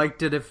would have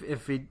liked it if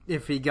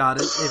he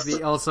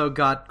also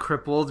got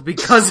crippled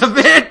because of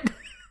it.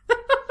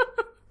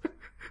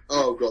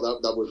 Oh god,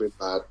 that would have been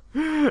bad.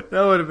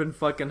 That would have been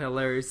fucking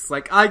hilarious.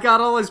 Like, I got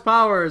all his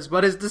powers,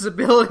 but his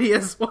disability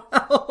as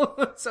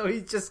well. So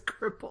he's just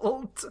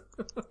crippled.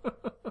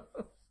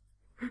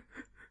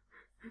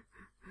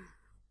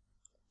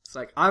 It's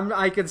like, I'm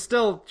not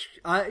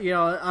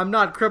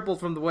crippled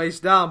from the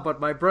waist down,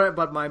 but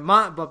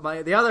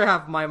the other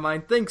half of my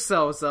mind thinks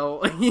so.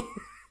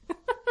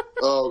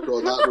 Oh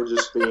god, that would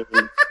just be.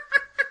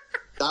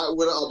 That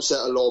would have upset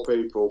a lot of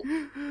people.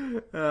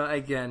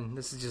 Again,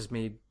 this is just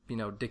me,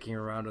 dicking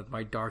around with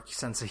my dark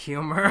sense of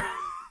humor.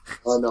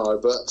 I know,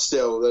 but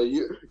still,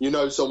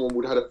 someone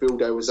would have had a field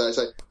day with that.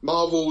 Say,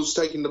 Marvel's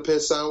taking the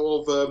piss out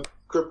of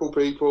crippled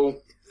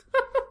people.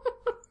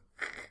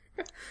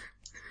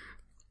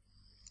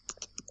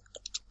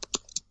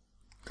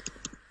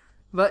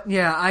 But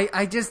yeah,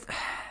 I just,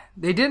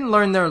 they didn't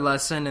learn their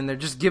lesson, and they're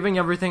just giving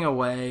everything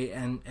away,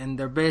 and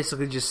they're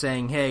basically just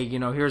saying, hey,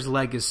 here's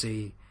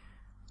Legacy.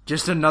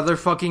 Just another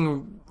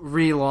fucking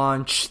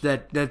relaunch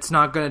that's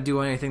not going to do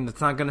anything. That's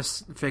not going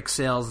to fix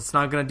sales. It's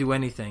not going to do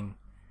anything.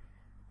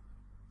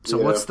 So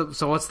what's the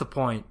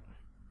point?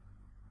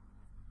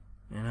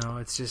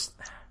 It's just,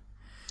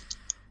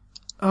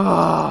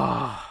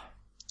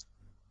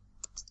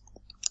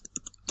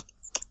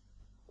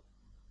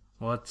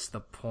 what's the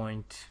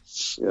point?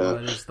 Yeah.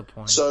 What is the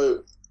point?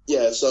 So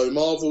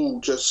Marvel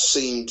just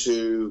seemed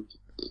to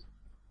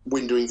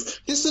windowing.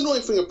 Here's the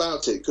annoying thing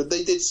about it, because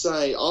they did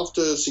say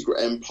after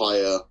Secret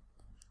Empire,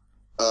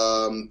 there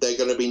are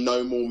going to be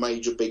no more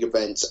major big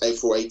events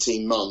for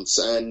 18 months,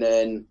 and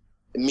then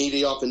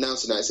immediately after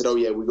announcing that, I said, "Oh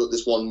yeah, we've got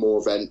this one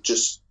more event.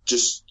 Just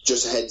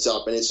a heads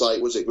up." And it's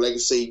like, was it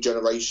Legacy,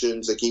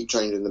 Generations? They keep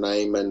changing the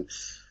name. And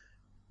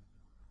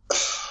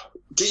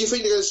do you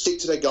think they're going to stick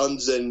to their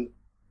guns? And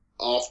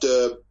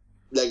after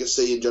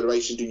Legacy and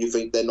Generation, do you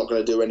think they're not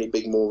going to do any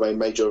more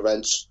major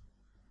events?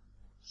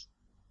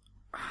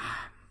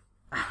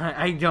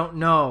 I don't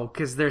know,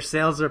 because their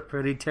sales are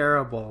pretty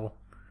terrible.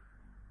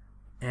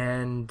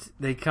 And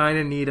they kind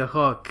of need a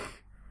hook,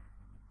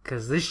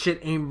 because this shit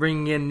ain't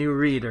bringing in new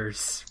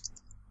readers.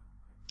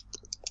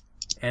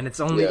 And it's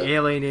only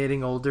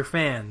alienating older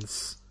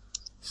fans.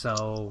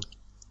 So,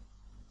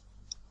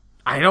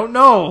 I don't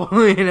know,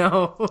 you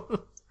know?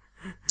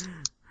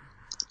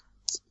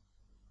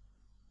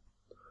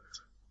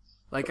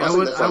 Like, I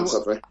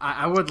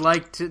would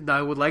like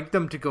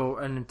them to go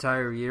an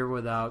entire year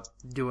without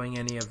doing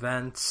any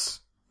events.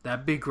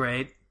 That'd be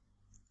great.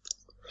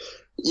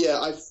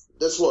 Yeah,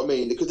 that's what I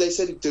mean, because they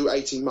said do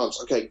 18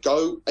 months. Okay,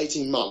 go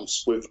 18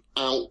 months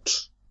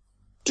without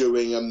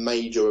doing a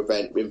major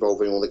event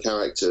involving all the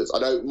characters. I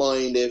don't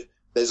mind if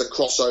there's a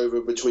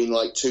crossover between,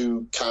 like,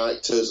 two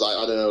characters, like,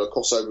 I don't know, a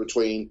crossover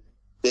between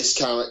this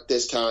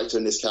character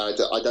and this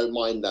character. I don't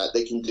mind that.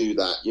 They can do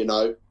that, you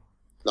know?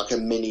 Like a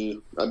mini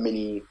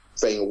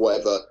thing or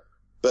whatever.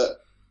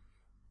 But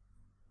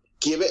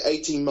give it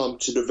 18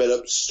 months to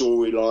develop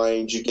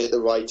storylines. You get the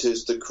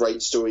writers to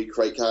create story,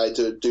 create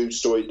character, do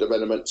story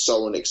development,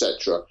 so on,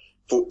 etc.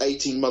 for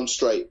 18 months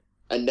straight.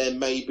 And then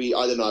maybe,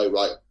 I don't know,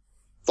 like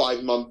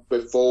 5 months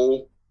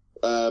before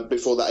the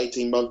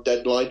 18-month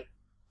deadline,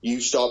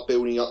 you start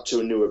building up to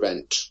a new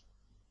event,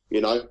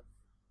 you know?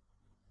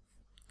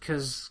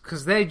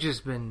 Because they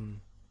just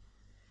been...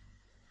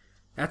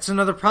 That's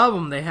another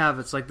problem they have.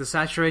 It's like the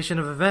saturation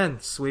of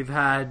events. We've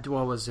had,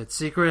 what was it,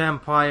 Secret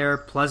Empire,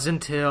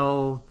 Pleasant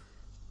Hill,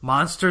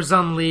 Monsters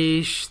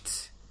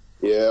Unleashed.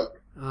 Yeah.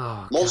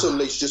 Oh, Monsters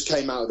Unleashed just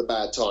came out at the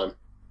bad time.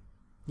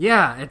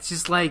 Yeah, it's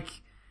just like...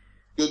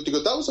 Good.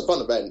 That was a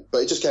fun event, but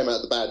it just came out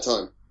at the bad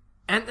time.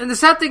 And the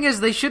sad thing is,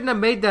 they shouldn't have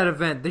made that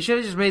event. They should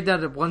have just made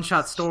that a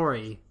one-shot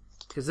story.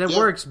 Because it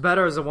works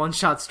better as a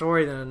one-shot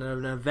story than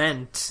an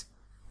event.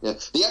 Yeah,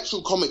 the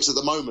actual comics at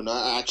the moment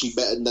are actually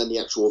better than the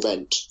actual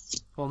event.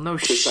 Well, no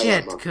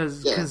shit,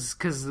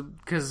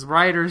 because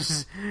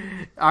writers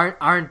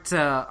aren't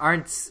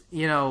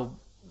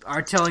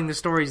telling the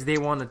stories they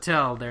want to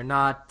tell. They're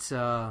not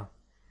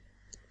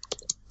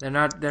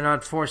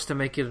forced to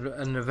make it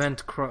an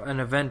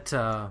event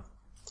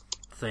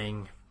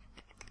thing.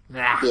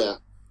 Yeah.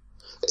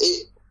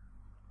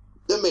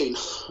 I mean,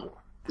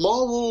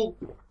 Marvel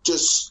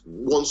just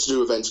wants to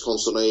do events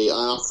constantly, and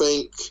I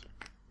think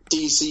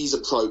DC's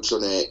approach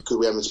on it, because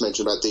we haven't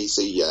mentioned about DC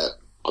yet,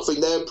 I think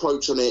their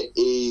approach on it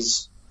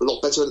is a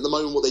lot better at the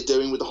moment, what they're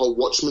doing with the whole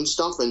Watchmen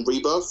stuff and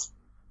Rebirth,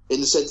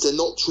 in the sense they're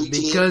not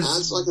treating it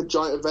as like a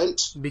giant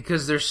event.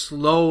 Because they're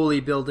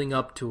slowly building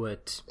up to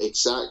it.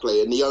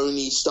 Exactly, and the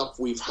only stuff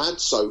we've had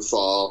so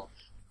far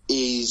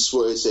is,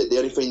 the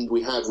only thing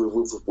we have,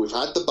 we've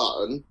had the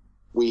Button,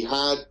 we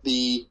had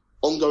the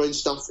ongoing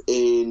stuff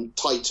in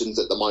Titans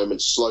at the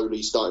moment,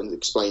 slowly starting to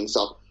explain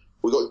stuff.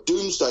 We've got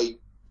Doomsday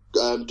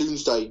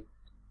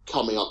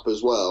coming up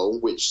as well,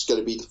 which is going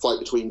to be the fight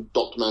between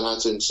Dr.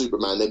 Manhattan and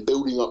Superman. They're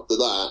building up to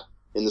that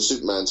in the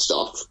Superman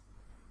stuff.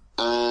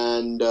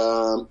 And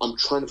I'm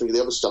trying to think of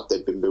the other stuff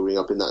they've been building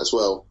up in that as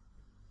well.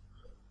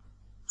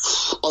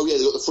 Oh yeah,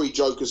 they've got the 3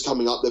 Jokers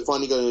coming up. They're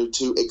finally going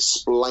to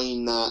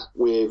explain that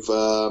with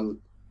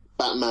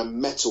Batman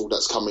Metal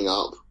that's coming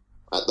up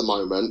at the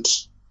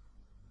moment.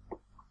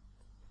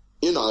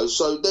 You know,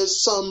 so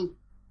there's some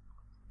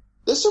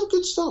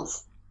good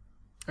stuff.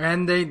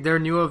 And their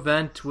new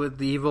event with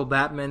the evil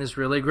Batman is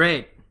really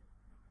great.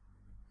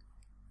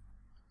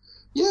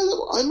 Yeah,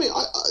 I mean,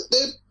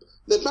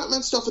 the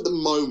Batman stuff at the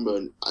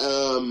moment,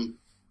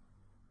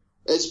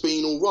 it's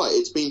been all right.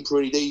 It's been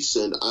pretty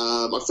decent.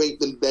 I think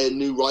their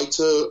new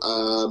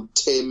writer,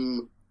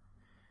 Tim...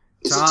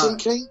 Is it Tim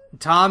King?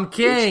 Tom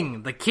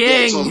King, the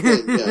King. Yeah, Tom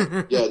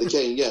King. Yeah, the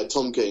King. Yeah,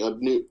 Tom King. I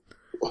knew.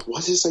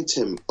 Why did I say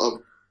Tim?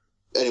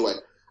 Anyway,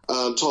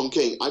 Tom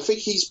King. I think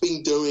he's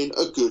been doing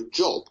a good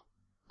job,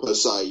 per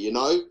se. You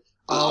know.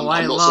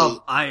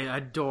 I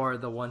adore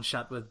the one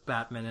shot with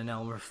Batman and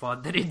Elmer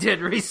Fudd that he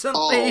did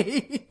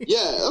recently. Yeah,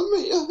 I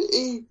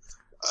mean,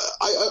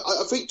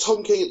 I think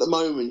Tom King at the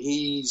moment,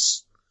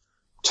 he's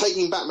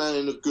taking Batman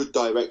in a good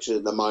direction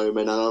at the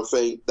moment, and I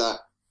think that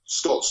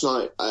Scott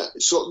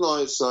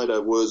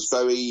Snyder was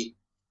very...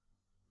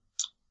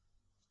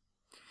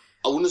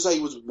 I wouldn't say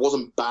he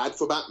wasn't bad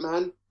for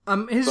Batman.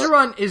 His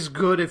run is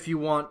good if you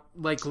want,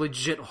 like,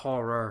 legit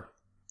horror.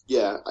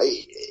 Yeah.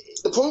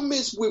 The problem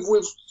is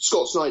with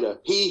Scott Snyder,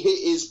 he hit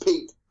his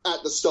peak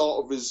at the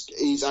start of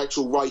his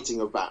actual writing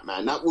of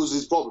Batman. That was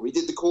his problem. He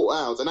did The Court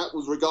of Owls, and that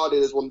was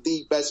regarded as one of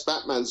the best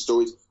Batman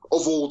stories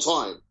of all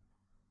time.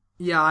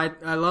 Yeah,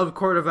 I love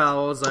Court of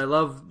Owls. I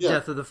love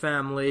Death of the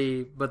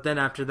Family. But then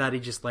after that, he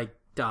just, like,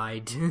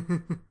 died.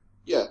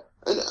 Yeah,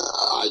 and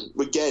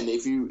again,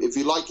 if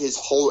you like his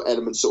horror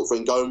element sort of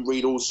thing, go and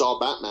read All Star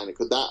Batman,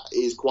 because that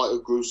is quite a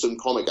gruesome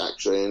comic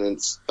actually, and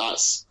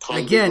that's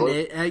kind again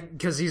of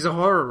because he's a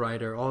horror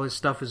writer. All his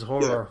stuff is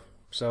horror,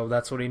 so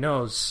that's what he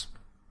knows.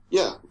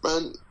 Yeah,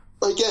 and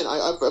again,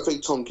 I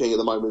think Tom King at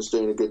the moment is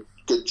doing a good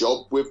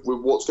job with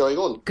what's going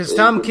on. Because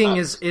Tom King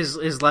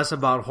is less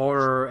about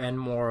horror and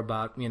more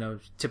about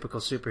typical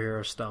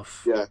superhero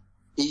stuff. Yeah,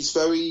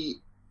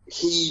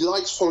 he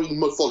likes following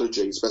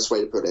mythology. Is the best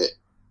way to put it.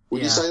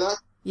 Would you say that?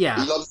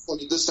 Yeah. He loves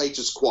following the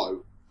status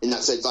quo in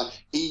that sense. Like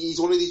he's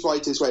one of these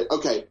writers where,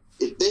 okay,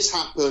 if this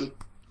happened,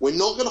 we're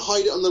not going to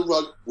hide it on the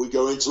rug. We're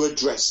going to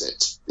address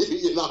it.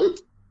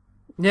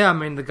 Yeah, I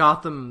mean the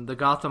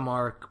Gotham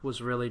arc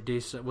was really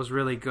decent. Was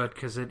really good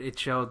because it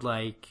showed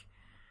like,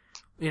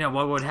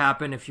 what would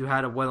happen if you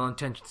had a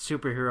well-intentioned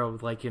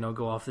superhero like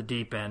go off the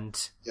deep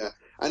end. Yeah,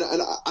 and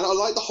I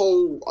like the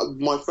whole.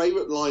 My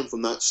favorite line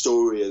from that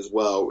story as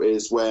well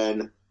is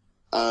when.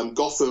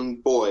 Gotham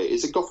Boy.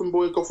 Is it Gotham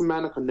Boy or Gotham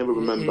Man? I can never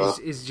remember.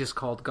 It's just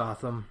called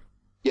Gotham.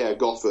 Yeah,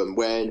 Gotham.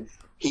 When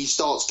he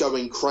starts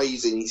going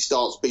crazy and he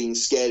starts being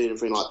scared and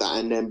everything like that,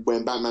 and then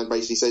when Batman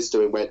basically says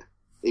to him,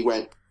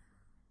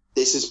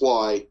 this is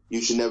why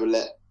you should never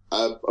let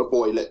a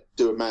boy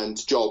do a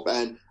man's job.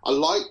 And I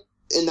like,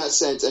 in that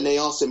sense, and they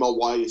asked him,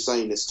 why are you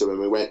saying this to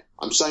him? He went,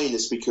 I'm saying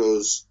this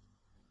because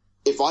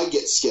if I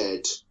get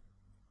scared,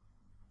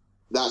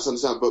 that's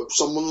understandable. But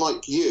someone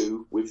like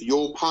you, with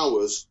your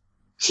powers,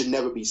 should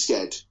never be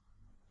scared,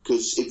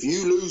 because if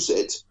you lose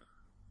it,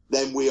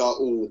 then we are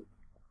all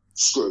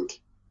screwed.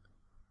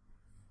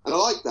 And I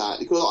like that,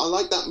 because I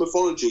like that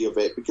mythology of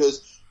it, because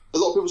a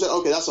lot of people say,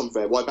 okay, that's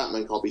unfair, why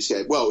Batman can't be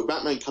scared? Well, if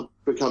Batman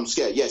becomes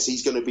scared, yes,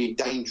 he's going to be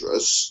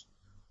dangerous,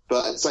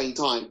 but at the same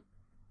time,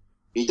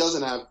 he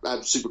doesn't have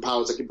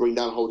superpowers that can bring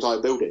down a whole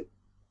entire building.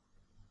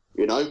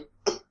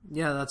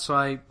 Yeah, that's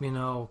why,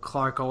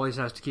 Clark always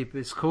has to keep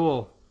his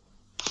cool.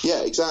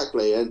 Yeah,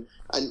 exactly. And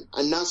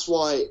that's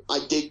why I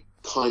did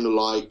kind of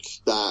like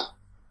that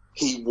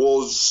he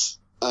was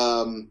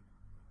I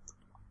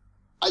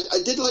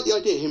did like the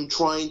idea of him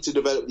trying to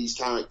develop these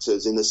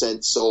characters in the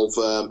sense of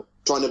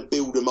trying to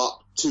build them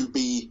up to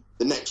be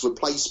the next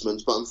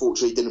replacements, but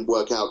unfortunately it didn't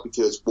work out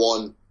because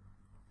one,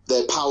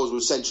 their powers were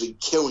essentially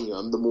killing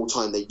them the more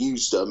time they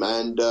used them,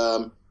 and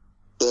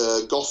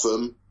the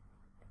Gotham,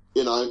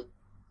 he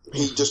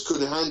just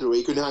couldn't handle it.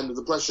 He couldn't handle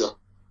the pressure.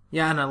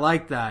 Yeah, and I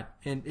like that.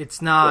 And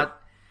it's not... Yeah.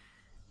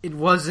 It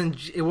wasn't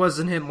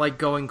him like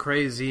going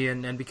crazy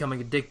and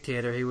becoming a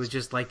dictator. He was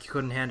just like he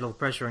couldn't handle the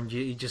pressure and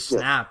he just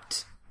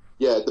snapped.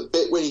 Yeah, the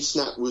bit when he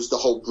snapped was the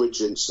whole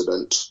bridge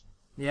incident.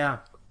 Yeah.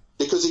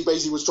 Because he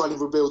basically was trying to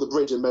rebuild the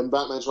bridge and then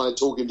Batman trying to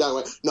talk him down.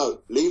 Went,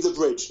 no, leave the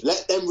bridge.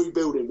 Let them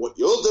rebuild it. What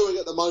you're doing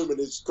at the moment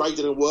is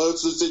creating a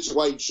worse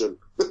situation.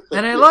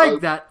 And I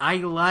like that. I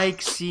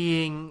like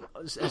seeing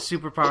a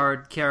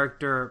superpowered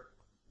character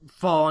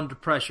fall under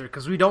pressure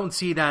because we don't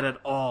see that at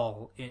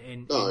all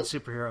in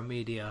superhero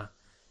media.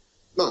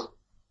 No.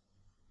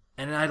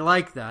 And I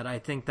like that. I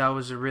think that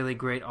was a really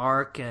great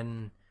arc,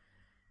 and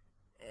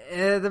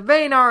the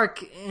Bane arc,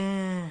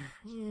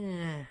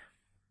 the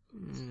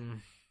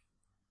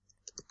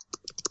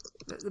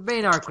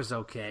Bane arc was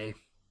okay.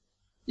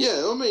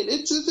 Yeah, I mean,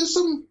 there's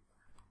some,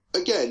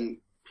 again,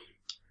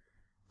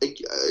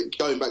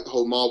 going back to the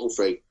whole Marvel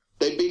thing,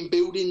 they've been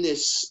building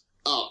this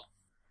up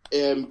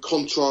in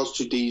contrast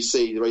to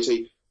DC. They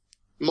say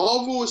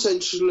Marvel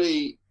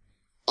essentially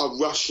are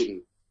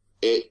rushing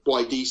it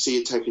while DC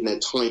are taking their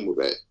time with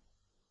it.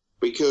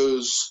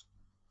 Because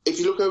if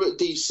you look over at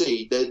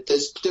DC,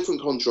 there's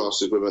different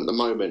contrasts with them at the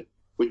moment.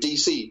 With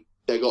DC,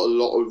 they got a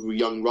lot of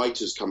young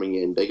writers coming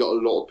in. They got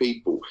a lot of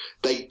people.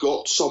 They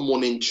got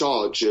someone in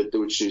charge,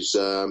 which is,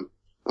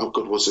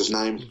 what's his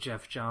name?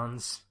 Jeff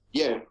Johns.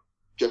 Yeah,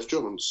 Jeff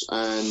Johns.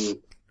 And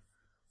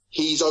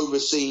he's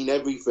overseeing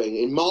everything.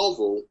 In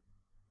Marvel,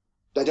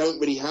 they don't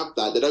really have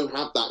that. They don't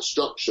have that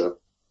structure.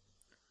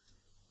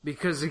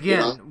 Because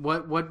again,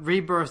 what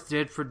Rebirth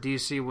did for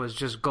DC was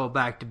just go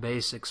back to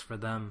basics for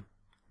them.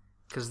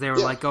 Because they were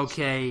like,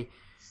 okay,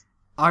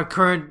 our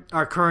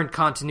current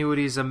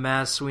continuity is a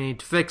mess. We need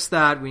to fix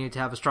that. We need to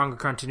have a stronger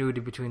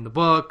continuity between the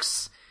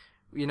books.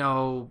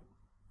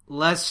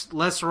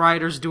 Less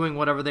writers doing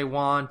whatever they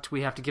want.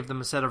 We have to give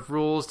them a set of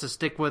rules to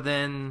stick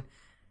within,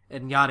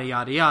 and yada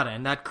yada yada.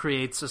 And that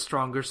creates a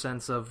stronger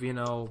sense of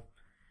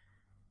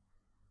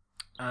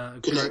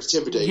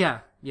connectivity.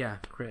 Yeah,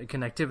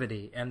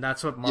 connectivity, and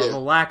that's what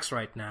Marvel lacks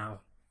right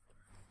now.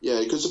 Yeah,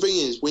 because the thing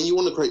is, when you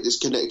want to create this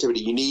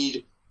connectivity, you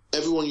need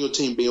everyone on your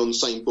team be on the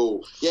same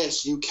ball.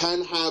 Yes, you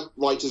can have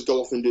writers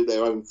go off and do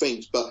their own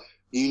things, but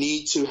you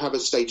need to have a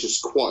status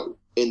quo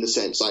in the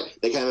sense, like,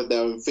 they can have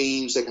their own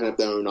themes, they can have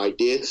their own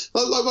ideas.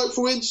 Like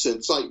for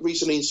instance, like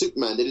recently in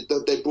Superman,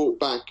 they brought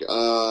back,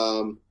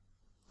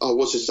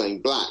 what's his name,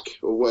 Black,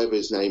 or whatever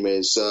his name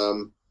is,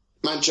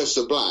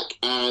 Manchester Black,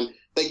 and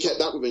they kept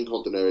that within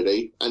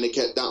continuity, and they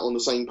kept that on the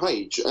same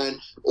page. And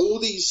all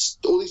these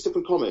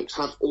different comics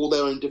have all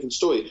their own different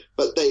story,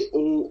 but they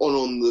all are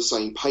on the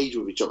same page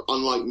with each other.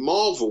 Unlike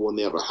Marvel, on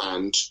the other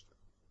hand,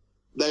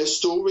 their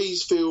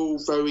stories feel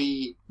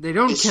very They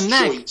don't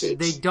connect. disjointed.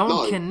 They don't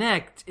No.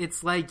 connect.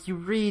 It's like you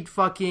read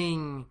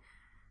fucking...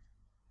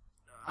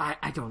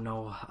 I don't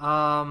know.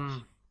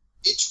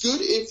 It's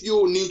good if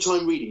you're a new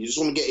time reader. You just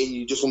want to get in,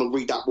 you just want to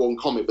read that one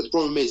comic. But the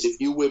problem is, if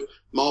you're with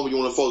Marvel, you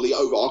want to follow the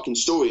overarching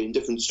story in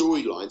different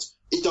storylines,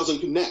 it doesn't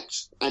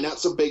connect. And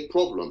that's a big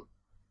problem.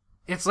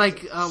 It's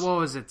like, what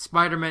was it?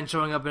 Spider-Man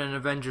showing up in an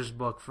Avengers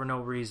book for no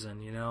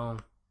reason, you know?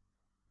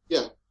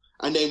 Yeah.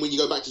 And then when you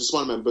go back to the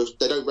Spider-Man book,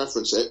 they don't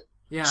reference it.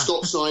 Yeah.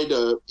 Scott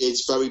Snyder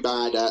is very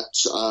bad at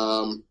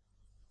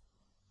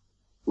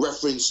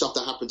referencing stuff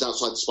that happens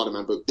outside the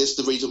Spider-Man book. This is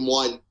the reason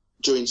why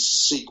during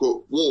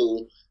Secret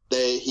War,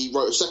 he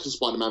wrote a second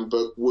Spider-Man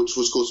book, which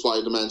was called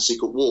Spider-Man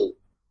Secret War.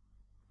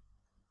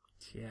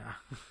 Yeah.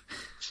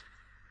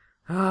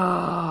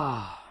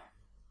 Oh.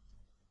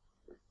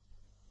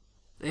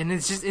 And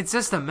it's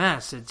just a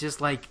mess. It's just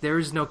like, there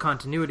is no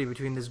continuity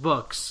between these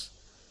books.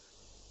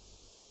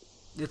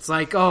 It's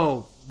like,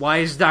 oh, why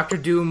is Doctor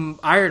Doom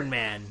Iron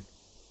Man?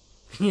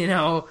 You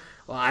know,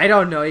 well, I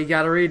don't know. You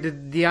gotta read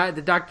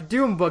the Doctor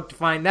Doom book to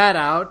find that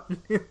out.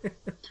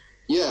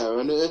 Yeah,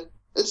 and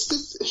it's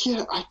just,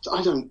 yeah,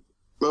 I don't,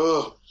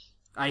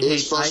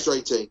 it's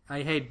frustrating.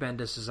 I hate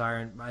Bendis as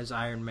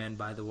Iron Man,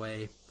 by the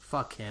way.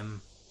 Fuck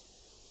him.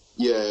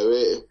 Yeah,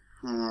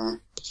 and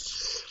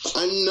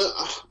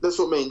that's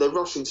what I mean. They're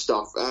rushing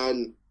stuff,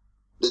 and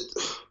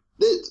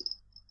the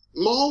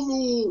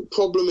Marvel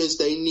problem is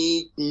they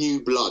need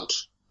new blood.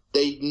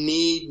 They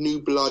need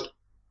new blood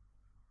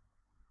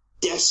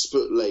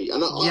desperately.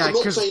 And I'm not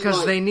saying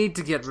because they need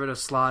to get rid of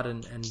Slott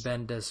and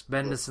Bendis.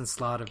 Bendis and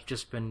Slott have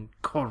just been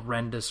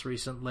horrendous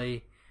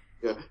recently.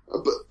 Yeah,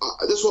 but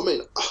that's what I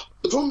mean.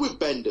 The problem with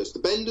Bendis, the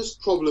Bendis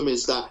problem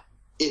is that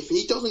if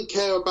he doesn't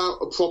care about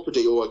a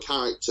property or a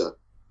character,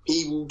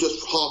 he will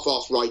just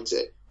half-ass write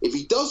it. If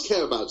he does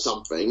care about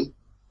something,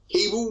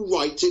 he will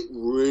write it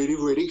really,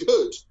 really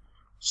good.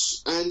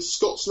 And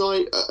Scott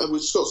Snyder,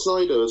 with Scott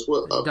Snyder as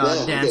well.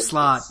 Dan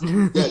Slott.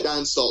 Yeah,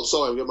 Dan Slott.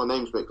 Sorry, I'm getting my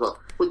names mixed up.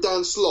 With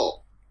Dan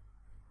Slott,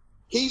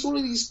 he's one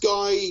of these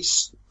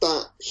guys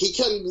that he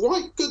can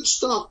write good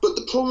stuff, but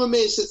the problem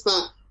is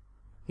that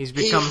he's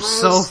become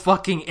so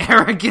fucking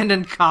arrogant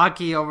and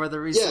cocky over the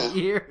recent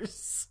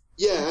years.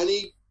 Yeah, and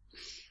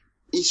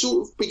he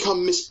sort of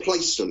become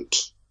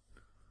misplacement.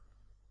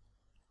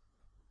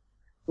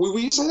 Will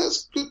you say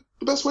that's good,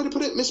 the best way to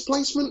put it?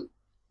 Misplacement?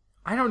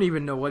 I don't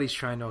even know what he's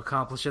trying to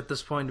accomplish at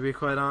this point, to be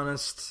quite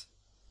honest.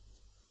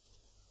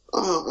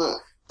 I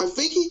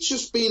think he's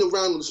just been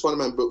around with the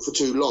Spider-Man book for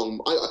too long.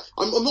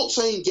 I'm not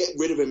saying get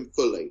rid of him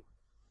fully,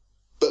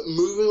 but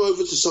move him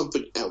over to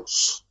something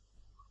else.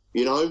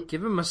 You know?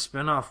 Give him a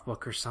spin-off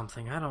book or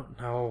something. I don't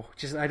know.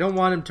 I don't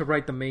want him to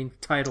write the main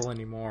title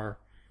anymore.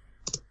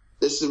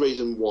 This is the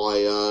reason why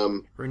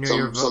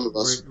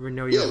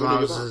Renew Your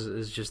Vows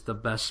is just the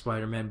best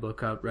Spider-Man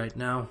book out right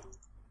now.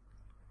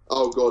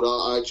 Oh god,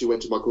 I actually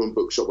went to my comic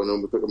book shop when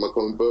I picked up my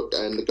comic book,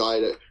 and the guy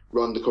that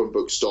ran the comic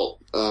book shop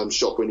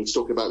when he's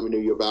talking about Renew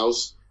Your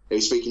Vows, and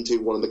he's speaking to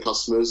one of the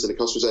customers, and the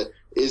customer said,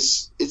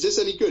 "Is this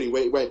any good?" He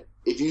went,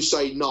 "If you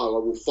say no, I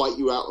will fight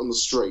you out on the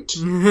street.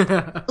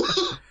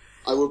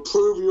 I will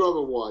prove you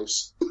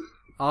otherwise."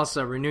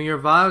 Also, Renew Your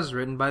Vows,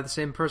 written by the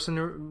same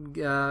person,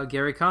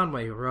 Gary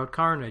Conway, who wrote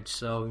Carnage.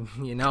 So,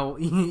 you know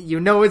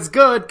it's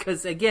good,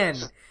 because, again,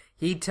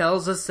 he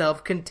tells a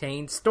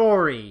self-contained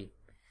story.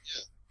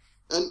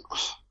 And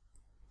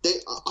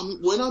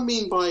when I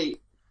mean by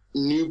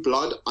new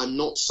blood, I'm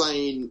not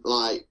saying,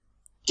 like,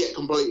 get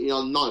completely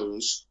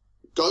unknowns.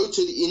 Go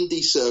to the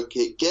indie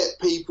circuit, get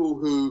people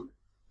who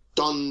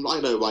done,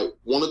 I don't know, like,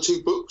 one or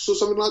two books or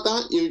something like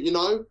that, you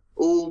know?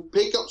 Or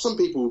pick up some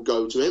people who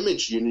go to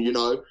Image, you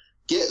know?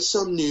 Get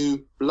some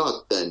new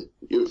blood then,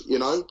 you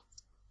know?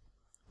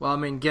 Well, I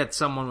mean, get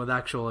someone with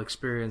actual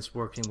experience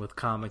working with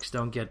comics.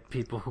 Don't get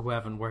people who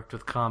haven't worked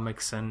with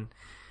comics and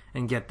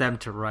get them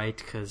to write,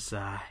 because,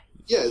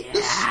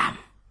 yeah.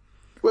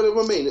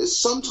 Well, I mean,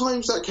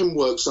 sometimes that can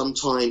work,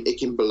 sometimes it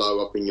can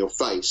blow up in your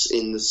face,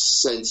 in the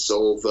sense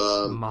of...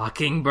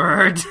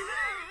 Mockingbird.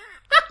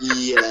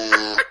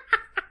 Yeah.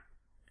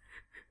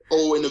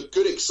 Or in a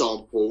good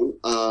example,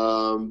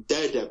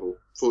 Daredevil,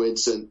 for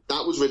instance.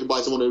 That was written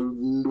by someone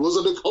who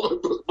wasn't a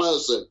comic book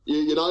person,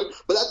 you know?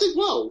 But that did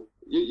well,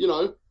 you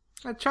know?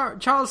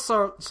 Charles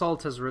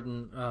Salt has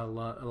written a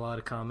lot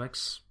of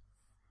comics.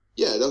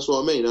 Yeah, that's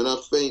what I mean, and I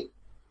think...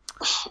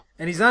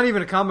 And he's not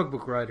even a comic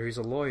book writer, he's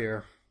a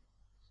lawyer.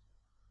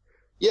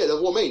 Yeah, that's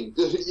what I mean.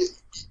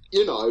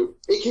 You know,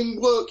 it can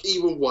work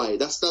either way.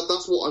 That's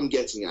what I'm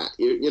getting at,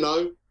 you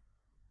know?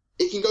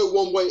 It can go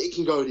one way, it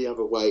can go the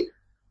other way.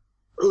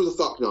 Who the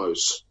fuck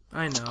knows?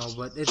 I know,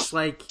 but it's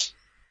like...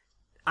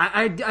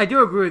 I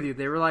do agree with you.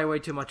 They rely way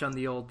too much on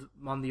the old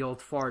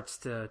farts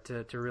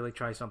to really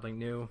try something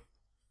new.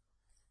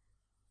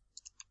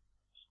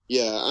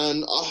 Yeah,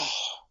 and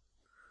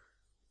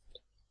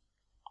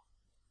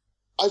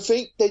I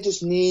think they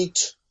just need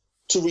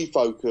to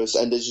refocus,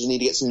 and they just need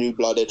to get some new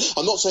blood in.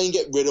 I'm not saying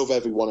get rid of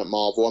everyone at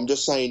Marvel. I'm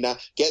just saying that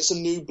get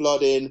some new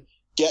blood in,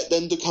 get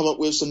them to come up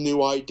with some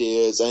new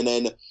ideas, and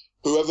then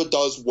whoever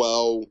does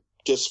well,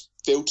 just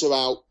filter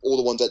out all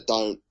the ones that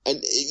don't.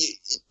 And,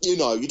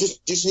 you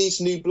just need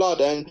some new blood,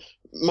 and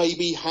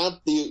maybe have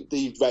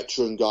the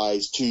veteran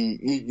guys to,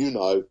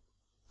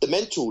 the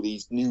mentor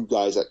these new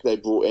guys that they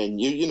brought in.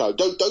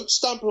 Don't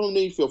stamp them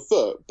underneath your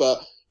foot,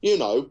 but,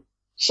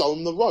 show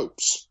them the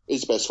ropes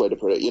is the best way to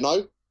put it,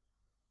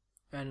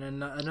 And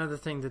another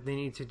thing that they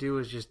need to do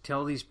is just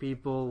tell these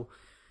people,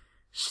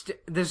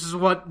 this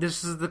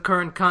is the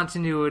current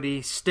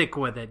continuity, stick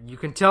with it. You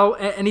can tell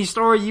any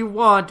story you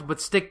want,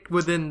 but stick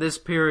within this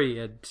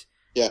period.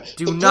 Yeah.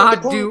 Do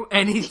not do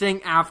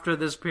anything after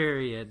this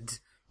period.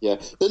 Yeah.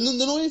 The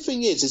annoying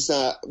thing is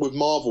that with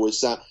Marvel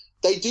is that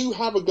they do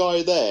have a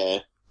guy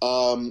there,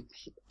 I'm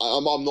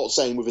not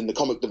saying within the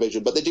comic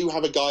division, but they do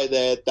have a guy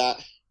there that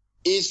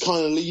is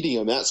kind of leading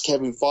them. That's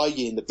Kevin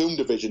Feige in the film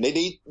division. They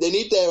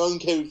need their own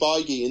Kevin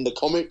Feige in the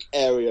comic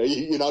area,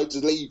 to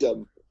lead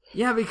them.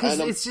 Yeah, because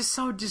it's just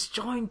so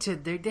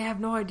disjointed. They have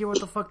no idea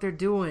what the fuck they're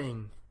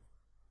doing.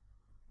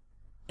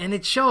 And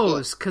it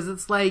shows, because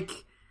it's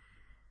like,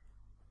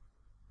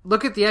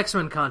 look at the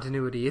X-Men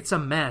continuity. It's a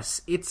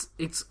mess. It's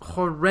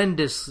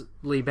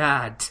horrendously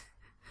bad.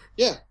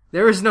 Yeah.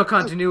 There is no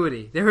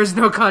continuity. There is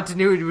no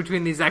continuity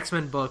between these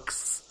X-Men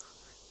books.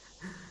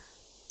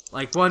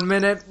 Like, 1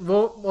 minute,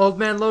 Old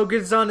Man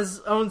Logan's on his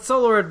own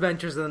solo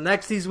adventures, and the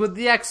next he's with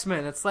the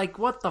X-Men. It's like,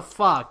 what the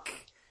fuck?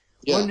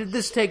 Yeah. When did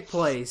this take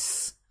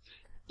place?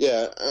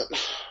 Yeah,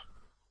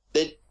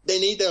 they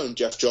need their own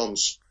Jeff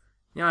Johns.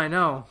 Yeah, I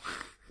know.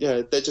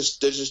 Yeah, they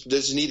just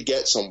need to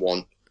get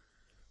someone.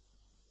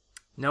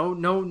 No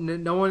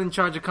one in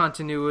charge of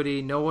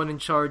continuity. No one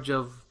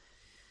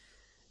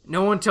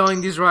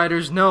telling these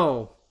writers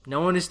no. No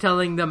one is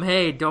telling them,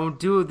 hey, don't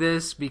do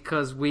this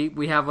because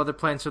we have other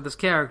plans for this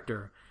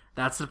character.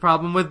 That's the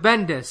problem with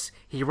Bendis.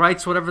 He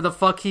writes whatever the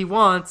fuck he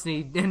wants,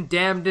 and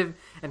damned if,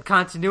 and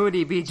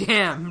continuity be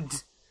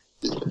damned.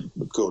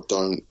 God,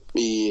 don't.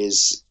 He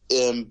is,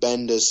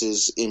 Bendis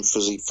is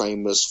infamously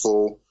famous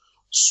for,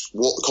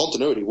 what,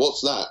 continuity,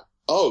 what's that?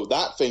 Oh,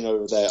 that thing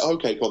over there.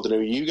 Okay,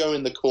 continuity, you go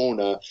in the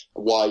corner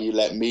while you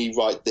let me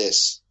write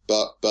this.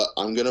 But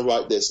I'm gonna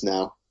write this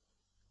now.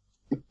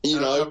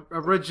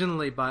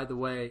 Originally, by the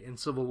way, in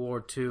Civil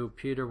War II,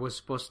 Peter was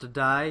supposed to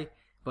die,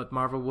 but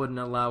Marvel wouldn't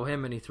allow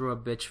him, and he threw a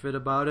bitch fit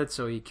about it,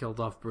 so he killed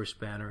off Bruce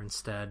Banner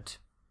instead.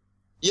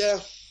 Yeah,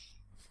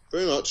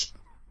 pretty much.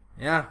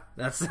 Yeah,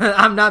 that's.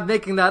 I'm not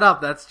making that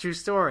up. That's a true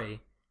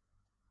story.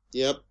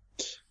 Yep.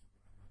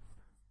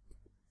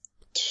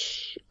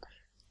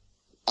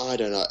 I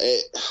don't know.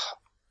 It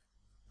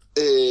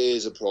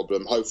is a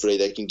problem. Hopefully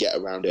they can get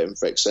around it and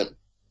fix it.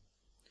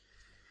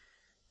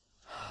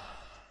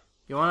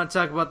 You want to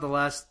talk about the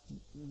last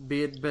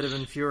bit of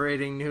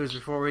infuriating news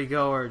before we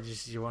go, or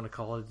just you want to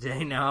call it a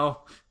day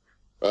now?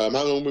 How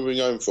long have we been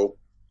going for?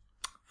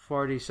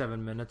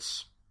 47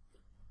 minutes.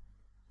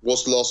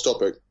 What's the last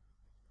topic?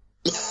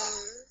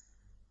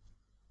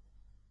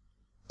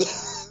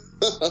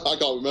 I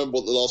can't remember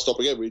what the last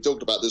topic is. We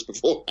talked about this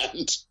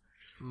beforehand.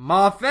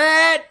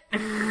 Moffat!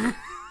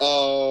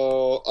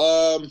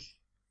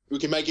 We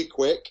can make it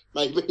quick,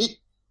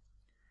 maybe.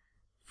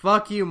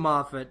 Fuck you,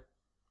 Moffat.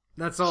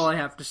 That's all I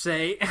have to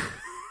say.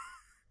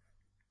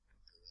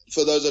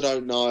 For those that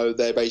don't know,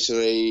 they're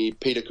basically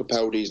Peter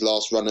Capaldi's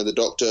last run of the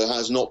Doctor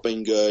has not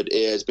been good.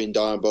 It has been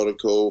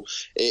diabolical.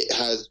 It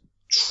has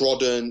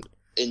trodden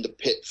into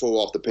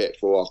pitfall after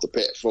pitfall after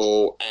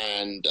pitfall,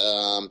 and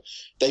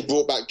they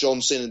brought back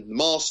John Cena and the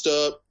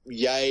Master.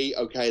 Yay,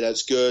 okay,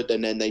 that's good.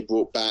 And then they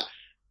brought back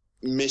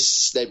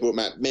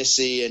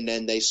Missy, and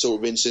then they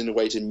sort of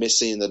insinuated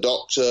Missy and the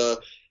Doctor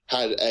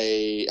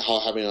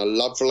having a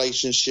love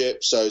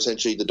relationship. So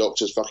essentially, the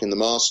Doctor's fucking the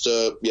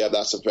Master. Yeah,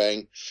 that's a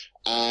thing.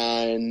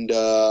 And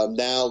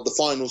now the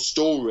final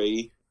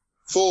story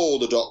for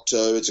the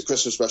Doctor, it's a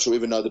Christmas special,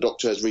 even though the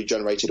Doctor has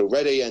regenerated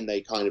already, and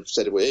they kind of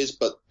said what it is.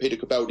 But Peter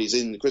Capaldi's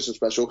in the Christmas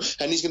special,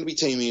 and he's going to be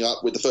teaming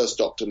up with the first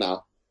Doctor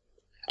now.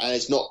 And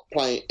it's not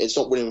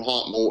William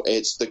Hartnell.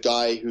 It's the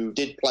guy who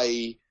did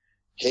play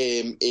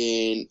him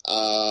in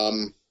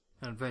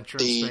Adventure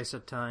in Space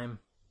of Time.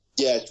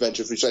 Yeah,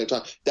 Adventure in Space of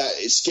Time. That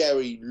is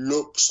scary.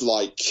 Looks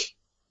like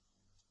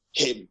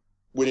him,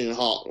 William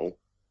Hartnell.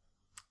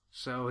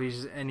 So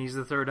he's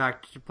the third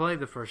actor to play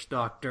the first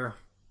Doctor.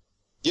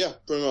 Yeah,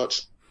 pretty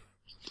much.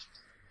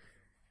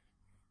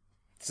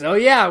 So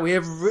yeah, we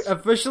have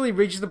officially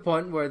reached the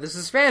point where this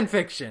is fan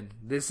fiction.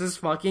 This is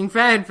fucking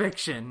fan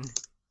fiction.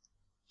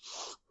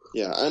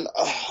 Yeah, and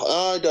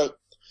I don't.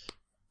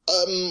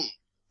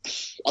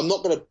 I'm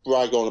not going to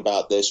brag on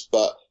about this,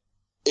 but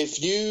I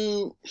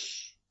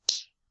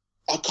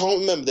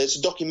can't remember. There's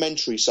a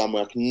documentary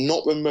somewhere. I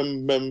cannot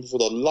remember for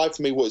the life of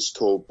me what it's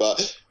called,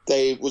 but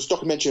there was a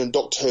documentary on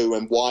Doctor Who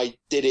and why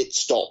did it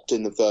stop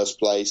in the first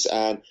place,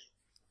 and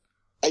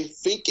I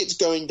think it's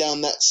going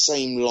down that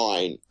same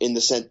line in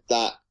the sense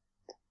that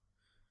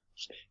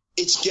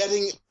it's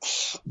getting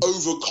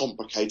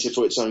overcomplicated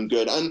for its own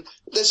good. And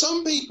there's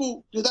some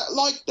people that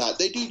like that.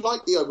 They do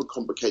like the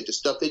overcomplicated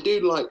stuff. They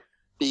do like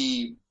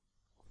the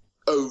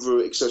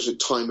over-excessive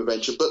time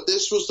adventure. But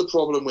this was the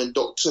problem when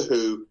Doctor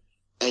Who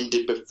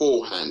ended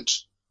beforehand.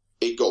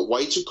 It got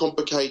way too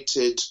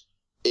complicated.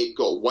 It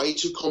got way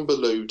too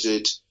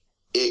convoluted.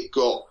 It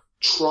got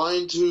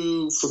trying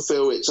to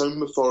fulfill its own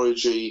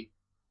mythology,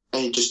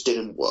 and it just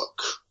didn't work.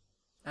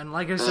 And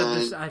like I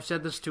said, I've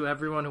said this to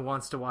everyone who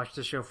wants to watch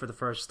the show for the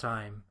first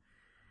time.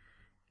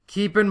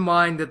 Keep in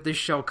mind that this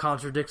show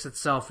contradicts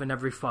itself in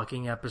every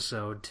fucking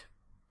episode.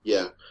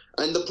 Yeah.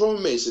 And the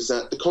problem is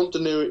that the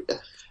continuity...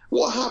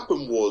 What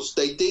happened was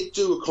they did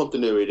do a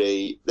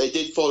continuity. They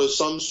did follow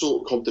some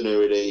sort of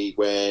continuity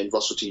when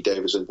Russell T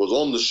Davidson was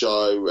on the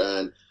show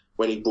and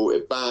when he brought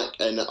it back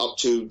and up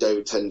to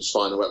David Tennant's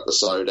final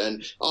episode.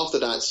 And after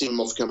that, Stephen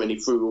Moffat came in, he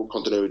threw all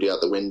continuity out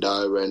the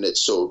window, and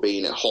it's sort of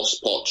been a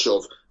hodgepodge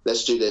of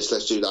let's do this,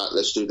 let's do that,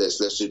 let's do this,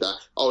 let's do that.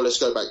 Oh, let's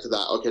go back to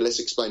that. Okay, let's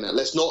explain that.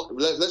 Let's not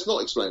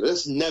explain it.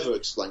 Let's never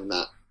explain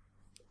that.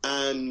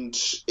 And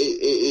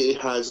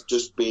it has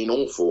just been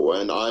awful.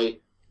 And I'm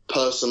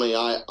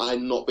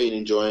not been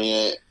enjoying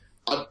it.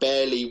 I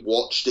barely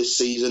watched this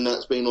season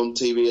that's been on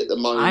TV at the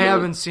moment. I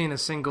haven't seen a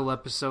single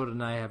episode,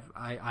 and I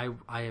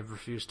have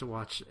refused to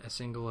watch a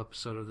single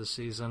episode of the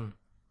season.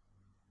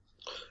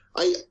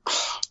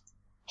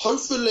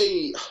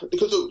 Hopefully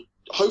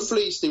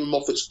Stephen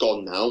Moffat's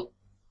gone now,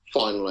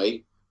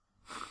 finally.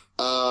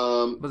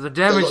 But the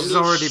damage has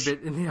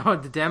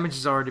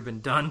already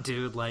been done,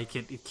 dude. Like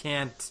it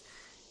can't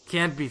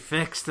be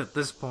fixed at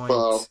this point.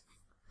 Well,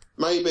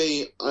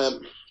 maybe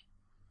I'm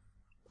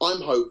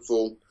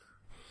hopeful.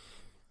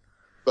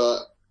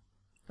 But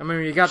I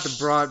mean, you got the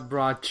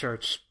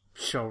Broadchurch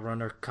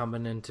showrunner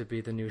coming in to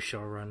be the new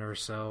showrunner,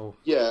 so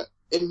yeah,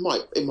 it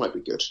might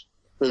be good.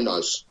 Who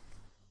knows?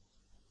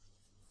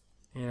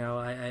 You know,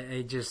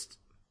 I just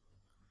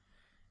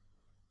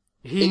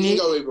he can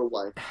go either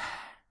way.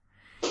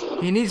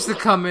 He needs to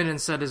come in and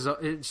set his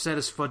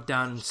foot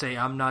down and say,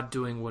 "I'm not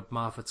doing what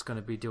Moffat's going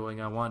to be doing.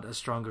 I want a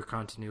stronger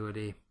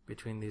continuity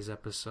between these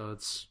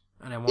episodes,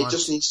 and I want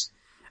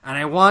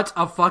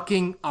a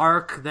fucking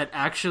arc that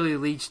actually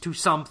leads to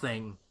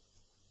something."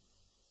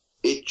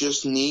 It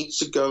just needs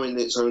to go in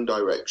its own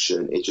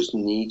direction. It just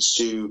needs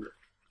to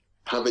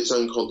have its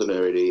own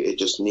continuity. It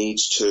just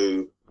needs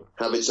to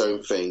have its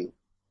own thing.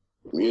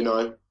 You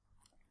know?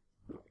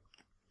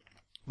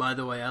 By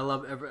the way, I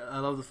love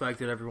the fact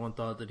that everyone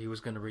thought that he was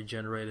going to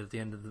regenerate at the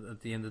end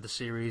of the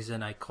series,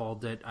 and I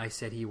called it. I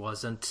said he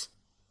wasn't.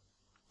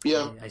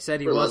 Yeah. I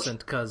said he wasn't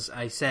because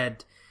I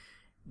said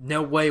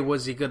no way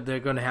was he good. They're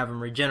going to have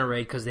him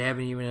regenerate because they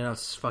haven't even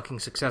announced his fucking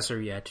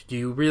successor yet. Do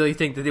you really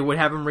think that they would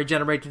have him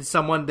regenerate to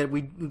someone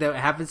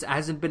that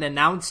hasn't been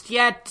announced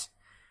yet?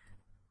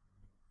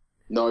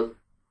 No.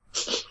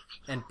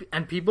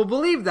 And people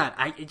believe that.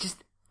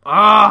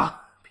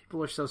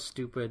 People are so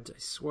stupid. I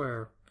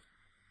swear.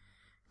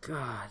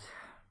 God.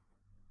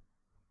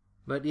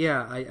 But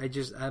yeah,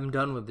 I'm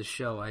done with the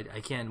show.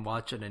 I can't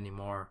watch it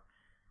anymore.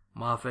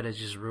 Moffat has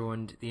just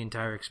ruined the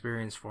entire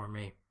experience for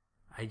me.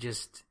 I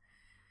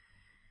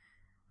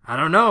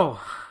don't know.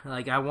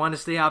 Like, I want to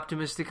stay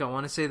optimistic. I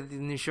want to say that the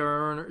new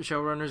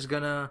showrunner's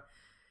gonna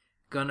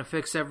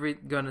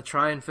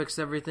try and fix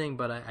everything,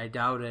 but I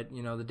doubt it.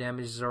 You know, the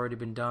damage has already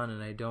been done,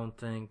 and I don't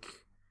think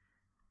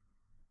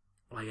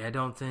it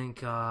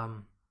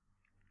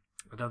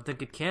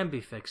can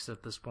be fixed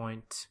at this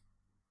point.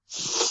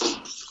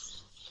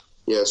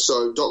 Yeah,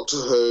 so Doctor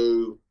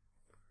Who,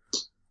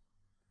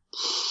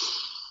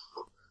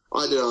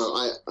 I don't know.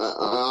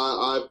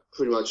 I've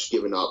pretty much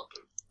given up.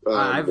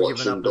 I've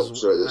given up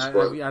Doctor at this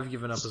point. I've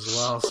given up as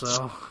well.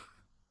 So,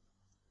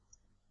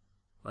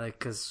 like,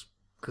 cause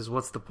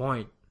what's the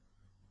point?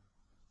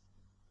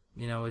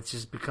 You know, it's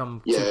just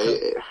become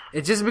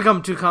it's just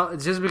become too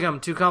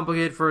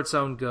complicated for its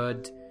own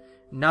good.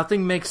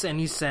 Nothing makes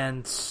any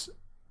sense,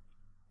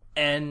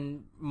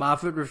 and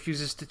Moffat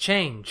refuses to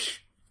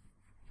change.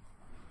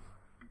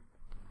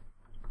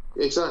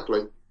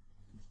 Exactly.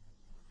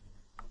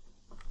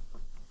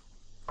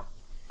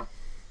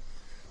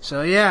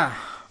 So yeah.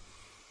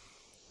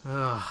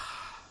 Ugh.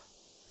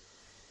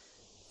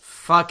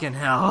 Fucking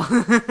hell.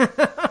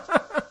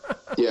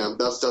 Yeah,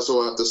 that's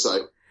all I have to say.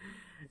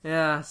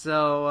 Yeah,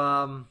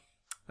 so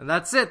and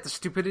that's it. The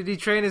stupidity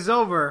train is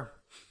over.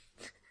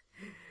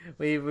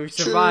 We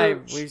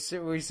survived.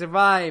 We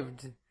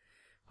survived.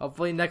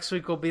 Hopefully next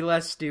week will be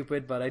less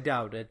stupid, but I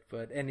doubt it.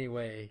 But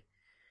anyway,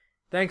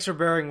 thanks for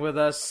bearing with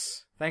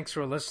us. Thanks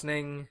for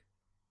listening,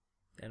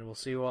 and we'll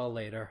see you all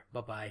later.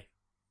 Bye-bye.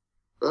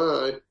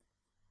 Bye.